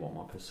exactly what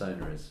my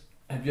persona is.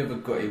 Have you ever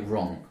got it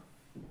wrong?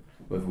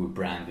 Whether we're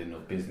branding or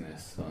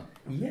business? Or...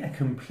 Yeah,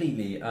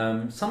 completely.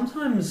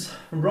 Sometimes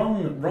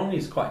wrong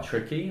is quite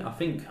tricky. I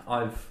think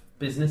I've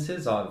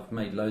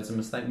made loads of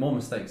mistakes, more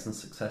mistakes than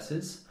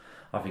successes.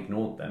 I've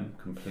ignored them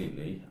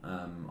completely.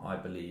 I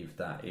believe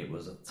that it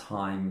was a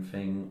time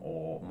thing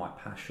or my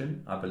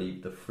passion. I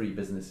believe the 3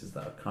 businesses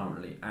that are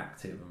currently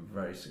active and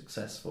very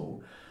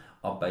successful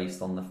are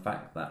based on the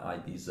fact that I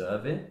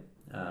deserve it.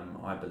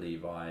 I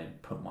believe I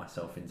put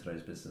myself into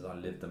those businesses, I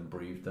lived and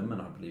breathed them,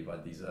 and I believe I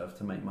deserve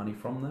to make money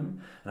from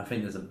them. And I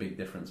think there's a big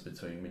difference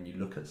between when you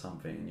look at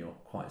something and you're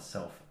quite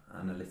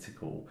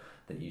self-analytical,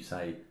 that you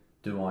say,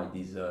 do I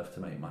deserve to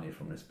make money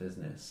from this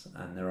business?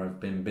 And there have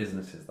been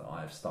businesses that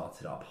I have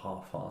started up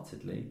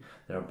half-heartedly.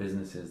 There are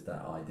businesses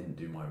that I didn't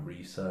do my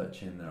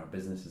research in. There are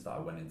businesses that I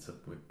went into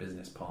with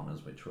business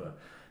partners which were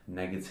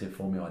negative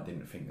for me. I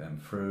didn't think them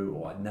through,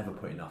 or I'd never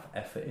put enough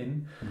effort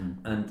in.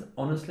 And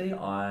honestly,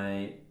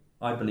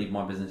 I believe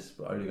my business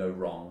will only go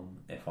wrong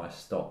if I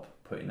stop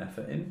putting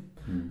effort in.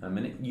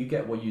 And you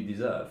get what you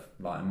deserve.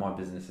 Like my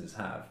businesses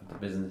have. The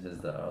businesses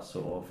that are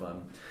sort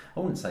of, I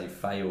wouldn't say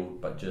failed,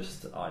 but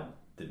just I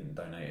didn't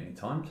donate any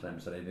time to them,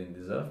 so they didn't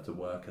deserve to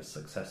work as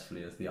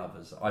successfully as the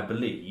others. I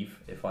believe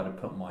if I'd have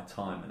put my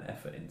time and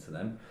effort into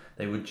them,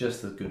 they were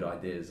just as good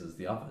ideas as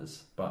the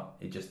others. But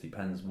it just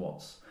depends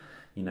what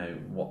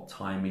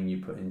timing you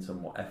put into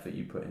them, what effort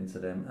you put into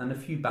them, and a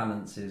few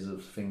balances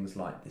of things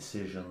like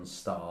decisions,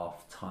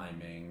 staff,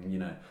 timing, you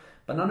know.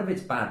 But none of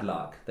it's bad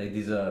luck. They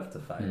deserve to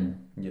fail,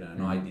 you know,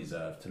 and I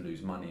deserve to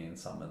lose money in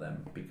some of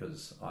them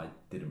because I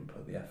didn't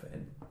put the effort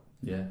in.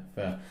 Yeah,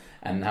 fair.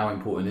 And how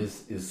important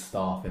is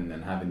staffing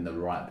and having the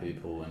right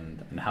people,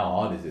 and how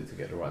hard is it to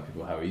get the right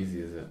people? How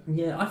easy is it?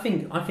 Yeah, I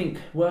think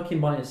working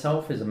by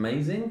yourself is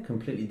amazing,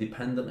 completely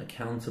dependent,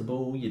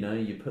 accountable. You know,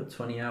 you put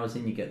 20 hours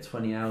in, you get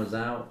 20 hours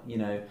out. You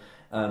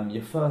know,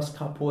 your first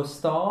couple of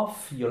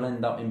staff, you'll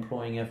end up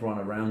employing everyone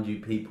around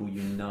you, people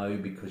you know,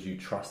 because you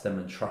trust them,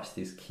 and trust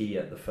is key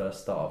at the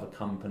first start of a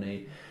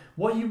company.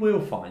 What you will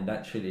find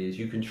actually is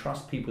you can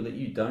trust people that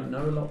you don't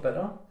know a lot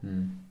better.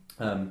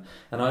 And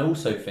I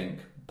also think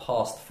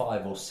past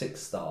 5 or 6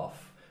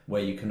 staff,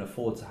 where you can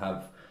afford to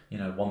have,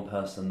 one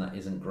person that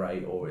isn't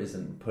great or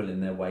isn't pulling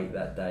their weight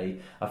that day.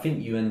 I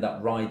think you end up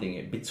riding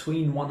it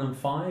between 1 and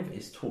 5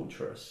 is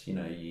torturous.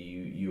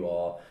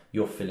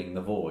 You're filling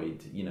the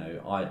void.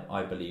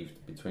 I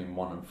believed between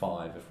 1 and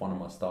 5, if one of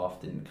my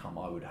staff didn't come,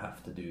 I would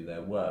have to do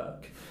their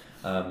work.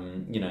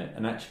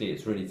 And actually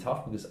it's really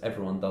tough because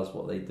everyone does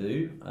what they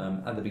do.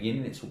 At the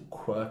beginning it's all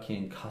quirky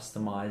and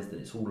customized, and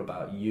it's all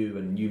about you,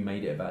 and you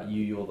made it about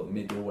you. You're the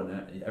middle,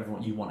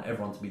 and you want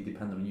everyone to be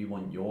dependent on you. You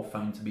want your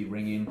phone to be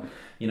ringing.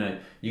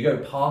 You go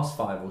past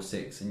 5 or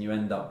 6 and you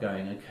end up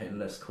going, okay,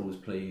 less calls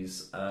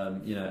please.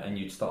 And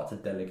you start to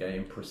delegate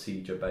and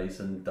procedure base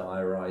and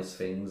diarise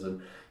things,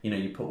 and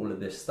you put all of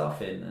this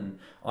stuff in. And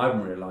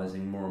I'm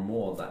realizing more and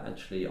more that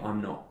actually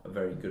I'm not a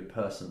very good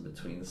person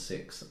between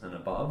 6 and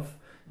above.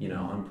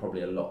 I'm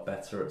probably a lot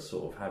better at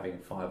sort of having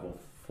 4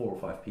 or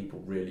 5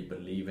 people really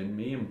believe in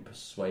me and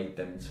persuade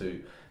them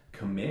to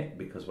commit,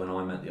 because when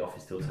I'm at the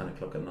office till 10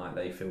 o'clock at night,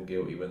 they feel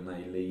guilty when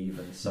they leave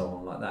and so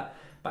on like that.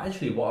 But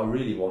actually what I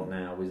really want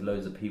now is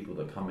loads of people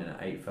that come in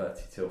at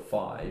 8:30 till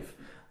 5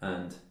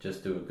 and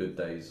just do a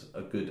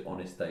good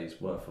honest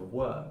day's worth of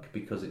work,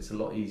 because it's a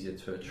lot easier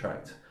to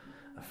attract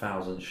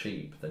 1,000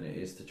 sheep than it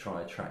is to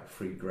try attract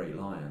 3 great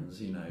lions,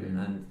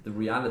 And the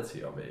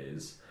reality of it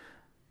is,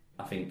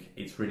 I think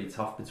it's really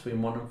tough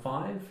between 1 and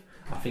 5.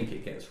 I think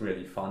it gets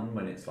really fun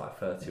when it's like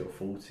 30 or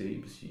 40,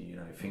 because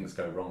things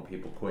go wrong,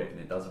 people quit, and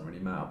it doesn't really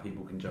matter.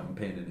 People can jump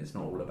in, and it's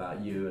not all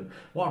about you. And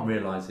what I'm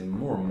realising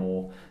more and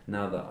more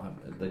now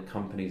that the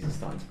companies are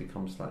starting to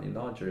become slightly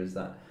larger is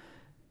that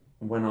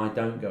when I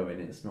don't go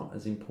in, it's not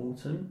as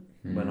important.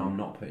 When I'm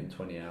not putting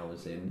 20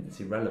 hours in, it's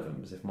irrelevant,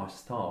 because if my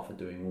staff are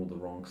doing all the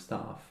wrong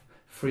stuff,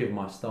 3 of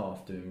my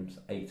staff doing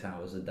 8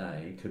 hours a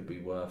day could be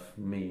worth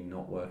me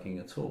not working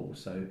at all.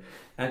 So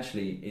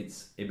actually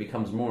it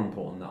becomes more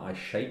important that I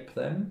shape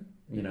them,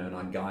 and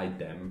I guide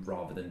them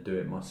rather than do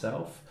it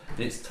myself.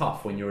 And it's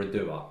tough when you're a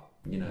doer,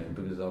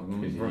 because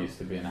you're used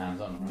to being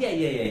hands-on, right?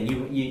 Yeah.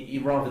 And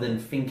you rather than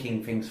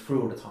thinking things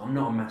through all the time. I'm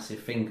not a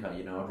massive thinker,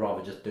 I'd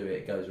rather just do it.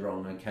 It goes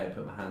wrong, okay,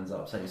 put my hands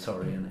up, say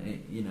sorry,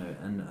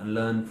 and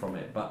learn from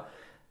it. But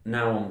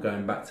now I'm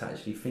going back to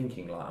actually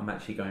thinking, like I'm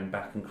actually going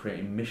back and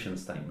creating mission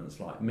statements.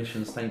 Like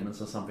mission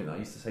statements are something that I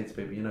used to say to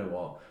people, you know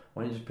what,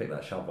 why don't you just pick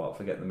that shovel up,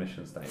 forget the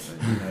mission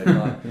statement,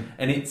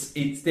 and it's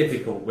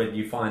difficult when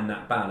you find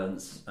that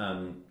balance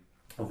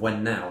of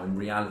when now in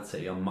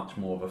reality I'm much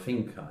more of a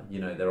thinker.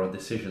 There are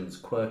decisions,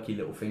 quirky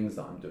little things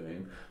that I'm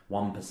doing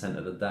 1%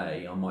 of the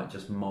day. I might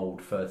just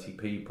mould 30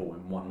 people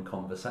in one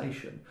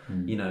conversation,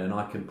 and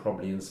I can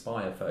probably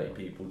inspire 30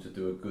 people to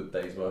do a good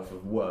day's worth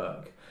of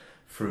work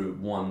through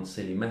one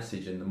silly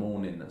message in the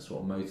morning that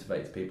sort of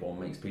motivates people and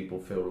makes people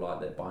feel like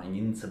they're buying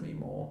into me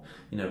more,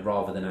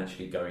 rather than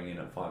actually going in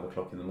at 5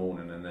 o'clock in the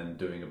morning and then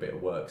doing a bit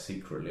of work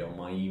secretly on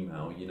my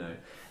email.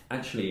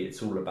 Actually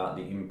it's all about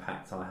the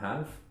impact I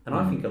have. And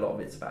I think a lot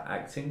of it's about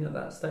acting at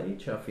that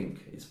stage. I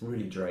think it's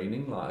really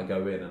draining. Like I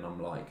go in and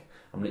I'm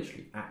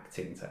literally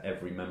acting to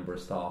every member of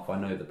staff. I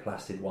know the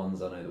placid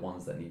ones, I know the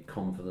ones that need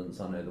confidence,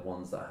 I know the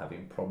ones that are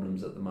having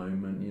problems at the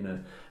moment,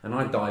 and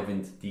I dive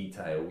into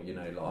detail,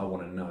 like I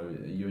want to know,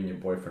 are you and your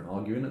boyfriend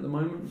arguing at the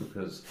moment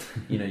because,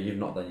 you've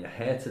not done your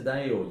hair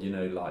today, or,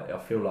 like I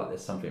feel like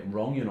there's something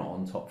wrong, you're not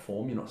on top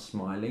form, you're not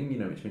smiling,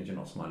 which means you're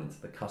not smiling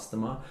to the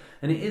customer.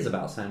 And it is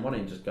about saying, why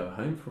don't you just go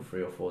home for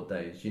 3 or 4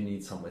 days? You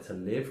need somewhere to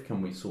live,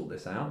 can we sort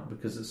this out?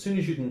 Because as soon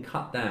as you can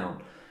cut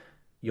down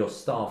your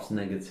staff's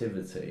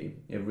negativity,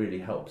 it really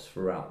helps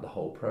throughout the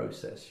whole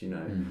process,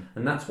 and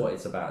that's what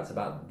it's about. It's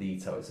about the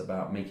detail. It's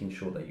about making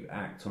sure that you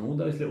act on all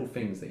those little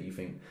things that you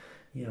think,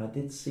 I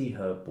did see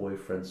her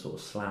boyfriend sort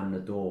of slam the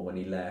door when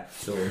he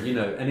left, or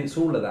and it's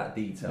all of that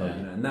detail,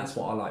 and that's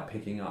what I like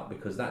picking up,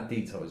 because that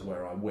detail is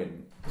where I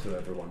win to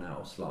everyone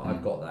else. Like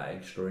I've got that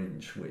extra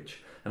inch,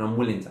 and I'm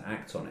willing to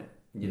act on it.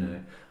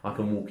 I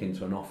can walk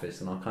into an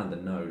office and I kind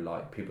of know,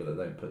 like, people that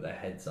don't put their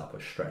heads up are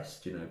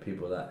stressed,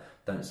 people that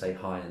don't say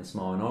hi and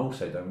smile, and I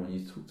also don't want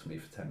you to talk to me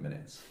for 10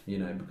 minutes,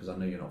 because I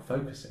know you're not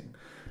focusing.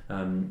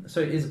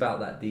 So it is about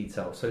that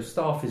detail. So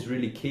staff is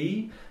really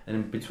key,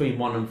 and between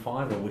 1 and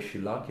 5, I wish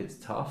you luck. It's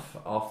tough.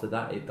 After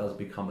that, it does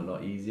become a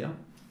lot easier.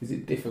 Is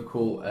it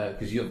difficult,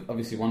 because you're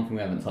obviously, one thing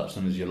we haven't touched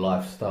on is your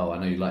lifestyle. I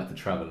know you like to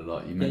travel a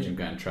lot. You mentioned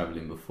going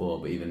travelling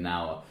before, but even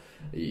now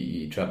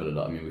you travel a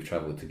lot. I mean, we've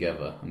travelled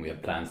together, and we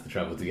have plans to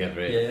travel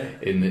together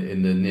in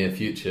the near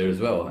future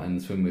as well,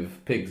 and swim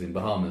with pigs in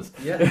Bahamas.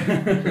 Yeah,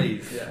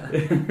 please.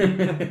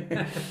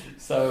 Yeah.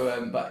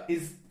 So, but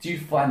do you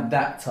find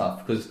that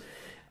tough? Because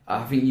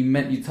I think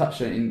you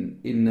touched on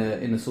it in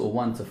the sort of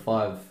 1 to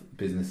 5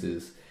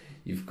 businesses.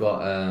 You've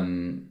got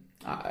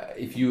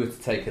if you were to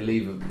take a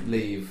leave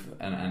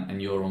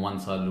and you're on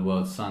one side of the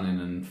world sunning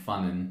and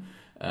funning,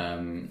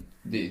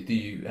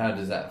 how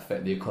does that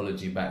affect the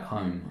ecology back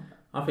home?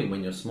 I think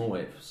when you're small,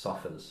 it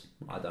suffers.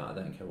 I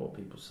don't care what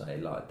people say.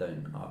 Like,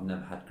 I've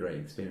never had great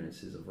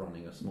experiences of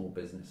running a small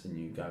business and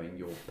you going,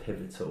 you're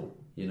pivotal.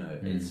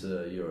 It's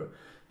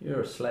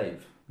you're a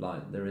slave.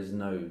 Like, there's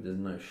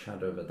no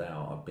shadow of a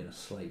doubt. I've been a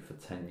slave for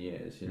 10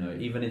 years.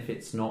 Even if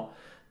it's not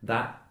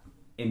that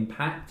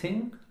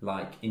impacting,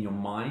 like in your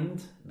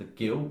mind, the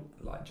guilt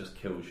like just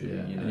kills you.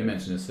 Yeah, You know? and you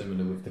mentioned it's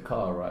similar with the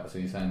car, right? So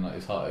you're saying like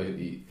it's hard.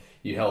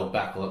 You held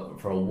back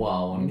for a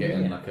while on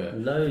getting like a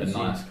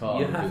nice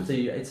car. You have to.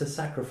 It's a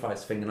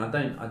sacrifice thing, and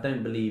I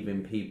don't believe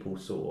in people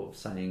sort of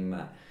saying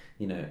that,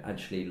 you know,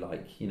 actually,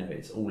 like, you know,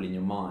 it's all in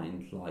your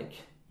mind. Like,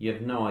 you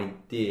have no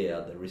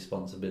idea the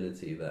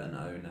responsibility that an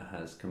owner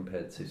has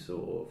compared to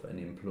sort of an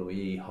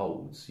employee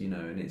holds, you know,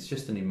 and it's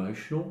just an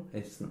emotional.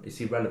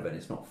 It's irrelevant.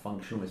 It's not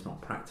functional. It's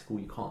not practical.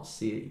 You can't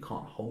see it. You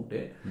can't hold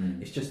it.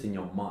 It's just in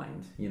your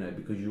mind, you know,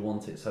 because you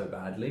want it so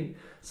badly.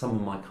 Some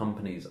of my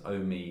companies owe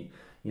me,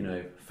 you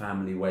know,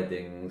 family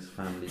weddings,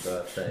 family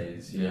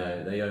birthdays. You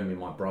know, they owe me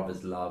my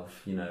brother's love.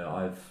 You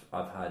know,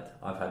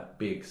 I've had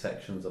big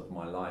sections of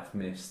my life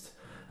missed,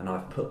 and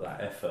I've put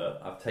that effort.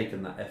 I've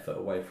taken that effort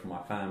away from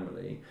my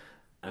family,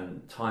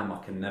 and time I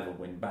can never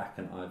win back.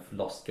 And I've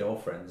lost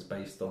girlfriends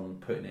based on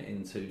putting it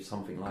into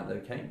something like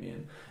Locate Me.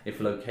 And if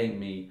Locate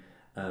Me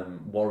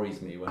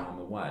worries me when I'm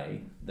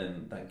away,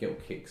 then that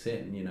guilt kicks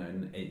in, you know,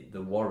 and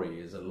the worry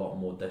is a lot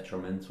more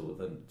detrimental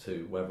than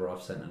to whether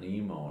I've sent an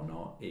email or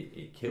not.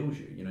 It kills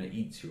you, you know, it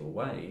eats you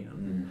away.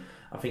 And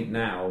I think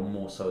now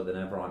more so than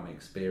ever, I'm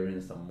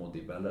experienced, I'm more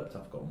developed,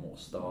 I've got more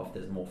staff,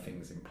 there's more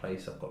things in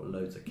place, I've got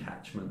loads of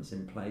catchments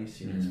in place.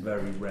 You know, it's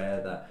very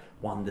rare that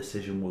one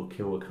decision will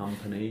kill a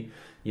company,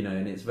 you know,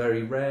 and it's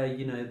very rare,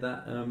 you know,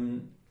 that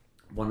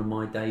one of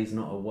my days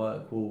not at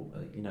work will,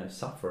 you know,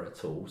 suffer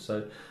at all.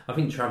 So I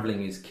think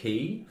travelling is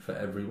key for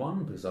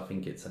everyone, because I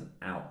think it's an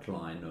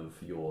outline of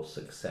your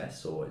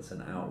success, or it's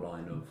an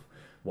outline of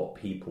what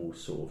people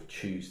sort of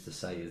choose to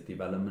say is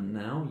development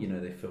now. You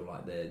know, they feel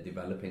like they're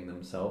developing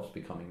themselves,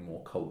 becoming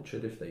more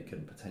cultured if they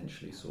can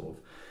potentially sort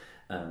of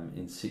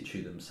in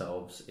situ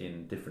themselves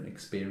in different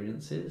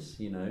experiences,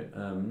 you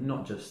know,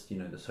 not just, you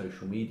know, the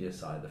social media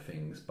side of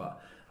things,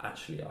 but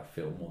actually I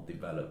feel more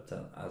developed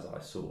as I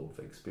sort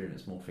of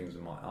experience more things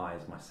with my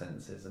eyes, my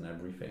senses and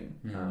everything.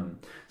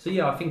 So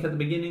yeah, I think at the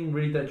beginning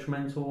really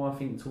detrimental. I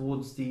think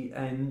towards the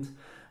end,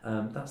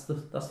 that's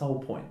the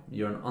whole point.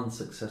 You're an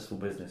unsuccessful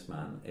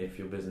businessman if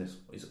your business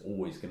is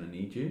always going to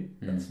need you.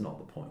 That's not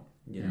the point.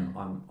 You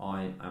know,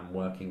 I am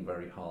working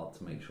very hard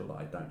to make sure that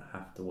I don't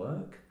have to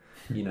work,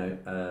 you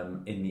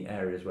know, in the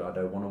areas where I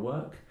don't want to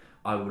work.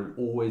 I will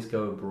always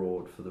go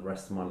abroad for the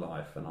rest of my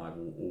life, and I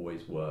will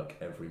always work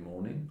every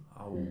morning.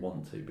 I will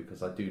want to,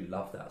 because I do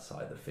love that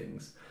side of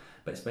things.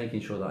 But it's making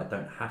sure that I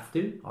don't have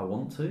to, I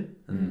want to,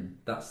 and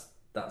that's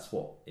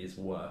what is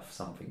worth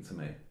something to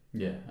me.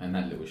 Yeah, and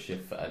that little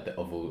shift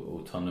of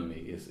autonomy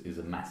is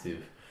a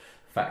massive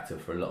factor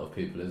for a lot of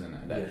people, isn't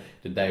it? That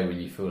the day when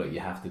you feel like you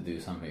have to do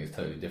something is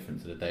totally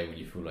different to the day when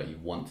you feel like you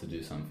want to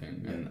do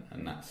something,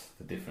 and that's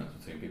the difference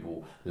between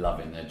people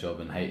loving their job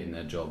and hating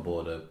their job,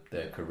 or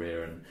their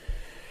career,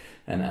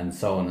 and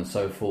so on and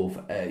so forth.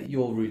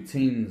 Your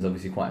routine is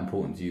obviously quite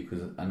important to you,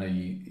 because I know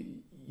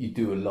you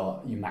do a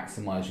lot. You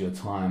maximise your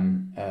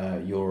time.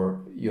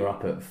 You're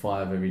up at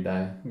 5 every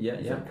day.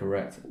 Is that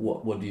correct?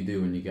 What do you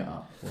do when you get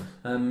up?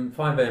 5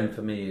 a.m.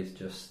 for me is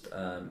just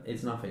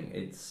it's nothing.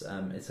 It's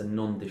a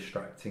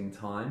non-distracting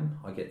time.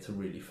 I get to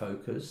really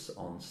focus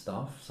on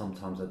stuff.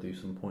 Sometimes I do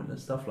some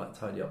pointless stuff like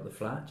tidy up the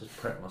flat, just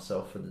prep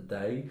myself for the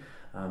day.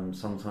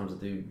 Sometimes I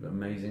do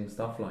amazing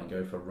stuff like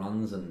go for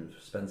runs and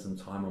spend some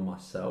time on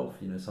myself.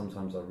 You know,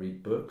 sometimes I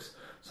read books.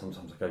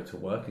 Sometimes I go to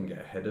work and get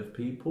ahead of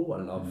people.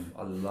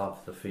 I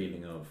love the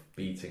feeling of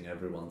beating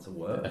everyone to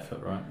work. The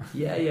effort, right?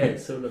 Yeah,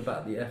 it's all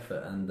about the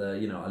effort,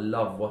 and you know,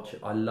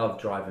 I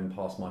love driving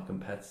past my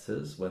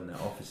competitors when their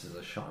offices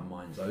are shut and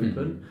mine's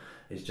open.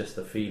 It's just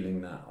a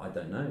feeling that, I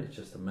don't know, it's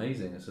just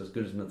amazing. It's as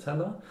good as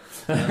Nutella,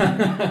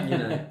 you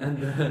know.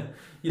 And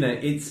you know,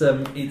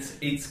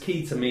 it's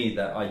key to me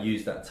that I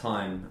use that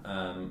time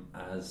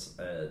as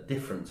a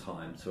different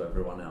time to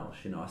everyone else.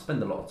 You know, I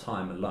spend a lot of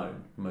time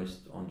alone.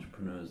 Most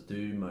entrepreneurs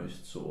do.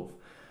 Most sort of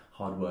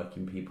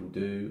hardworking people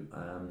do,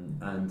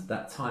 and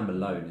that time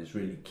alone is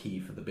really key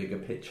for the bigger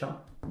picture.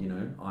 You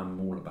know, I'm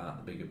all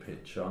about the bigger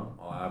picture.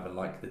 I either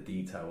like the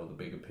detail or the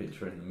bigger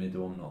picture. In the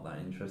middle, I'm not that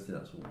interested.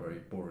 That's all very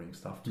boring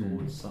stuff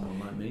towards someone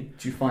like me.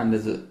 Do you find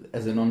as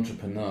an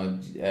entrepreneur,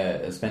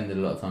 spending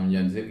a lot of time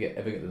alone, does it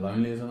ever get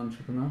lonely as an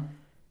entrepreneur?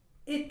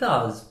 It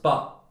does,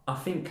 but I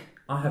think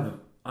I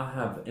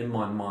have in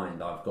my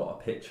mind, I've got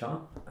a picture,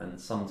 and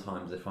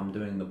sometimes if I'm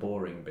doing the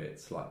boring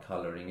bits like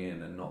colouring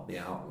in and not the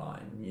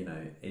outline, you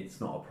know,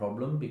 it's not a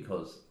problem,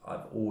 because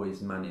I've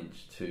always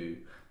managed to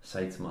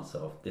say to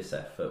myself, this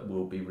effort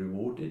will be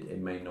rewarded. It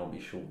may not be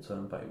short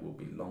term, but it will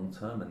be long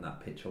term, and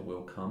that picture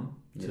will come.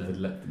 So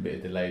a bit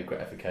of delayed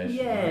gratification.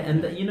 Yeah, right?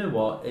 And you know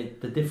what?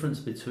 The difference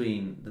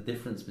between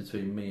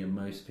me and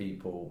most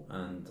people,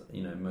 and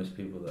you know, most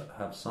people that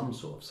have some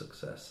sort of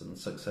success, and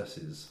success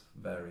is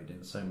varied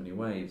in so many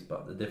ways,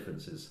 but the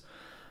difference is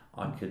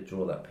I could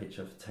draw that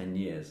picture for 10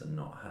 years and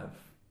not have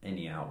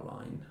any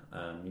outline.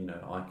 You know,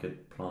 I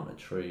could plant a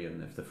tree,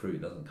 and if the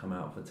fruit doesn't come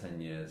out for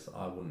 10 years,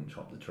 I wouldn't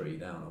chop the tree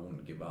down. I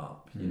wouldn't give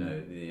up. You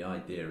know, the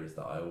idea is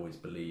that I always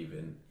believe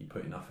in, you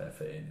put enough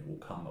effort in, it will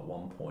come at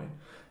one point.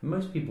 And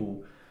most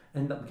people,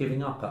 end up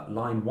giving up at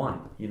line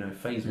 1, you know,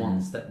 phase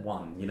 1, step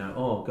 1, you know,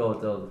 oh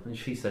God, and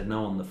she said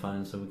no on the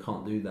phone, so we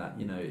can't do that,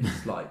 you know,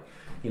 it's like,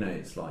 you know,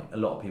 it's like a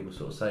lot of people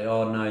sort of say,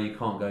 oh no, you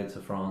can't go to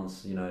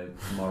France, you know,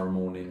 tomorrow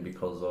morning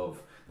because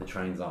of the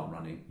trains aren't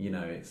running. You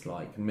know, it's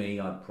like me,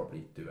 I'd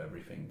probably do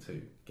everything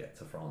to get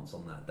to France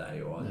on that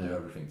day, or I'd do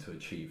everything to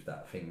achieve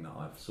that thing that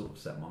I've sort of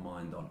set my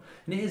mind on.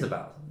 And it is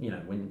about, you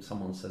know, when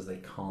someone says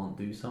they can't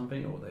do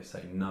something or they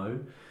say no,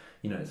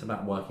 you know, it's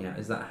about working out,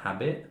 is that a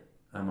habit?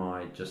 Am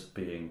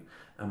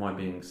I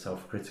being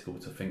self-critical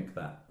to think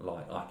that,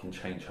 like, I can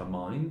change her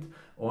mind?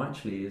 Or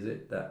actually, is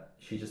it that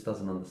she just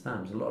doesn't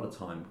understand? Because a lot of the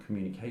time,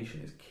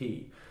 communication is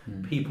key.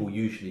 People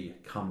usually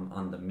come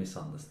under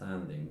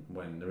misunderstanding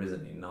when there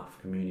isn't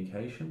enough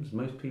communication. Because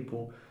most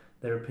people,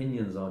 their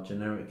opinions are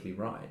generically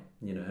right.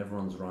 You know,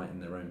 everyone's right in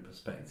their own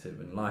perspective,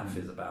 and life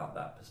is about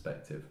that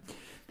perspective.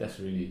 That's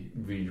really,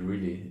 really,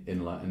 really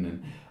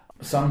enlightening.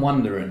 So I'm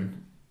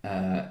wondering,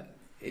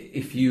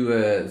 if you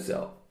were...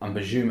 I'm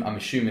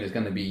assuming there's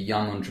going to be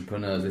young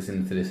entrepreneurs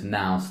listening to this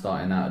now,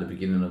 starting out at the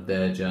beginning of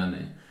their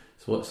journey.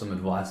 So what's some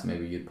advice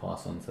maybe you'd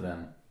pass on to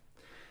them?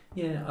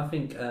 Yeah, I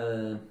think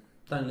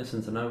don't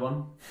listen to no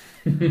one.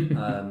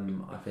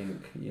 I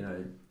think, you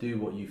know, do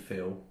what you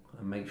feel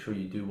and make sure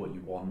you do what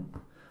you want.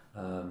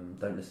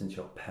 Don't listen to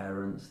your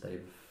parents.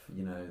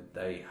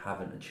 They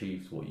haven't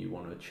achieved what you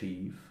want to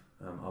achieve.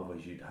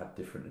 Otherwise you'd have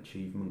different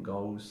achievement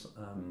goals.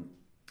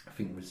 I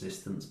think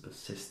resistance,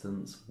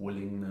 persistence,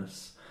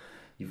 willingness.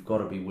 You've got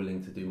to be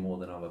willing to do more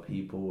than other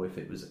people. If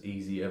it was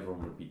easy,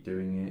 everyone would be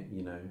doing it.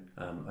 You know,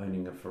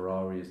 owning a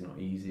Ferrari is not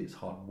easy. It's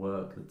hard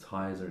work. The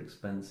tyres are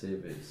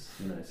expensive.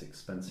 It's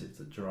expensive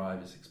to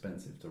drive. It's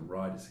expensive to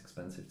ride. It's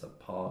expensive to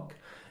park.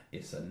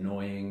 It's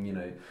annoying. You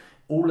know,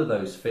 all of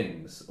those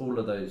things, all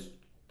of those,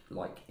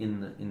 like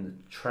in the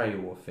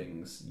trail of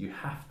things, you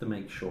have to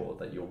make sure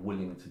that you're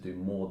willing to do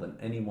more than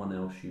anyone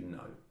else you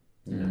know.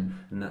 You know,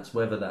 and that's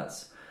whether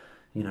that's,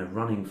 you know,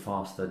 running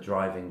faster,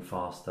 driving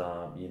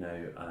faster, you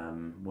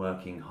know,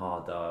 working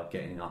harder,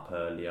 getting up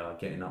earlier,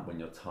 getting up when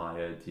you're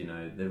tired. You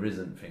know, there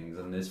isn't things,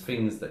 and there's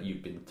things that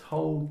you've been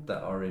told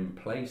that are in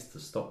place to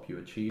stop you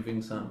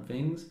achieving certain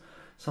things.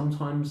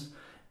 Sometimes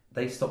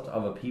they stopped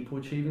other people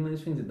achieving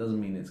those things. It doesn't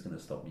mean it's going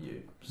to stop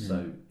you.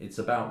 So it's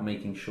about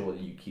making sure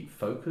that you keep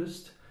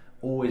focused,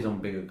 always on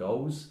bigger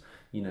goals.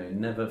 You know,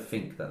 never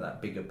think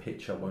that bigger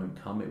picture won't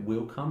come. It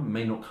will come. It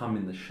may not come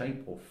in the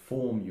shape or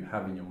form you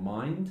have in your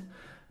mind.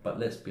 But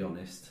let's be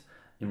honest,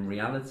 in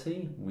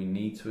reality, we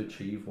need to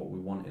achieve what we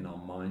want in our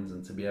minds,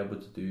 and to be able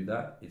to do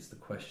that, it's the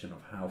question of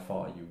how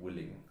far are you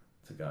willing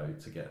to go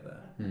to get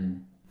there.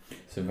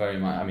 So very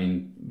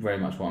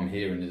much what I'm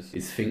hearing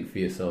is think for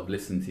yourself,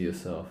 listen to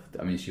yourself.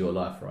 I mean, it's your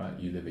life, right?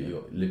 You live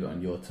it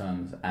on your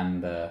terms,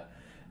 and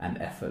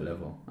effort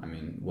level. I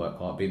mean, work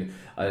hard.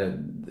 I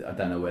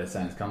don't know where the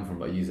sayings come from,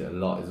 but I use it a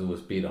lot. Is always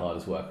be the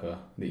hardest worker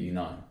that you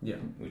know. Yeah,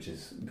 which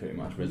is pretty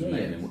much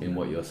resonating in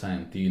what you're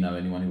saying. Do you know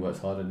anyone who works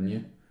harder than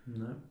you?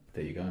 No.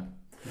 There you go.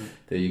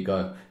 There you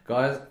go,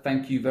 guys.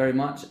 Thank you very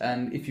much.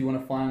 And if you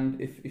want to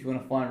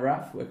find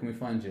Raf, where can we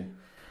find you?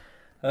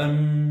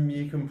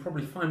 You can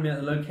probably find me at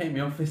the Locate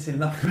Me office in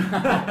London.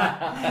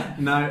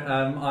 No,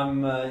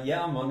 I'm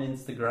on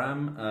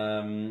Instagram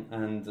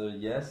and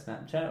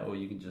Snapchat, or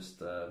you can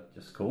just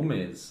call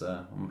me.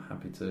 I'm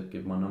happy to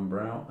give my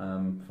number out.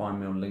 Find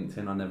me on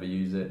LinkedIn. I never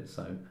use it,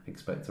 so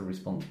expect a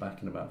response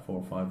back in about 4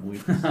 or 5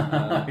 weeks.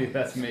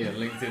 That's me on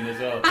LinkedIn as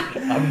well.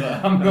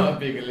 I'm not a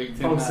big LinkedIn.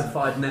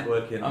 Falsified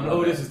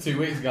networking. This was 2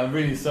 weeks ago. I'm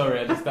really sorry.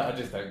 I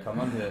just don't come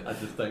on here. I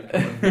just don't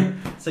come on here.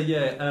 So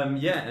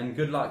and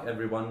good luck,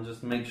 everyone.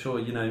 Just make sure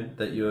you know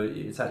that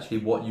it's actually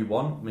what you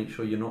want. Make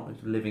sure you're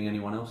not living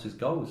anyone else's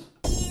goals.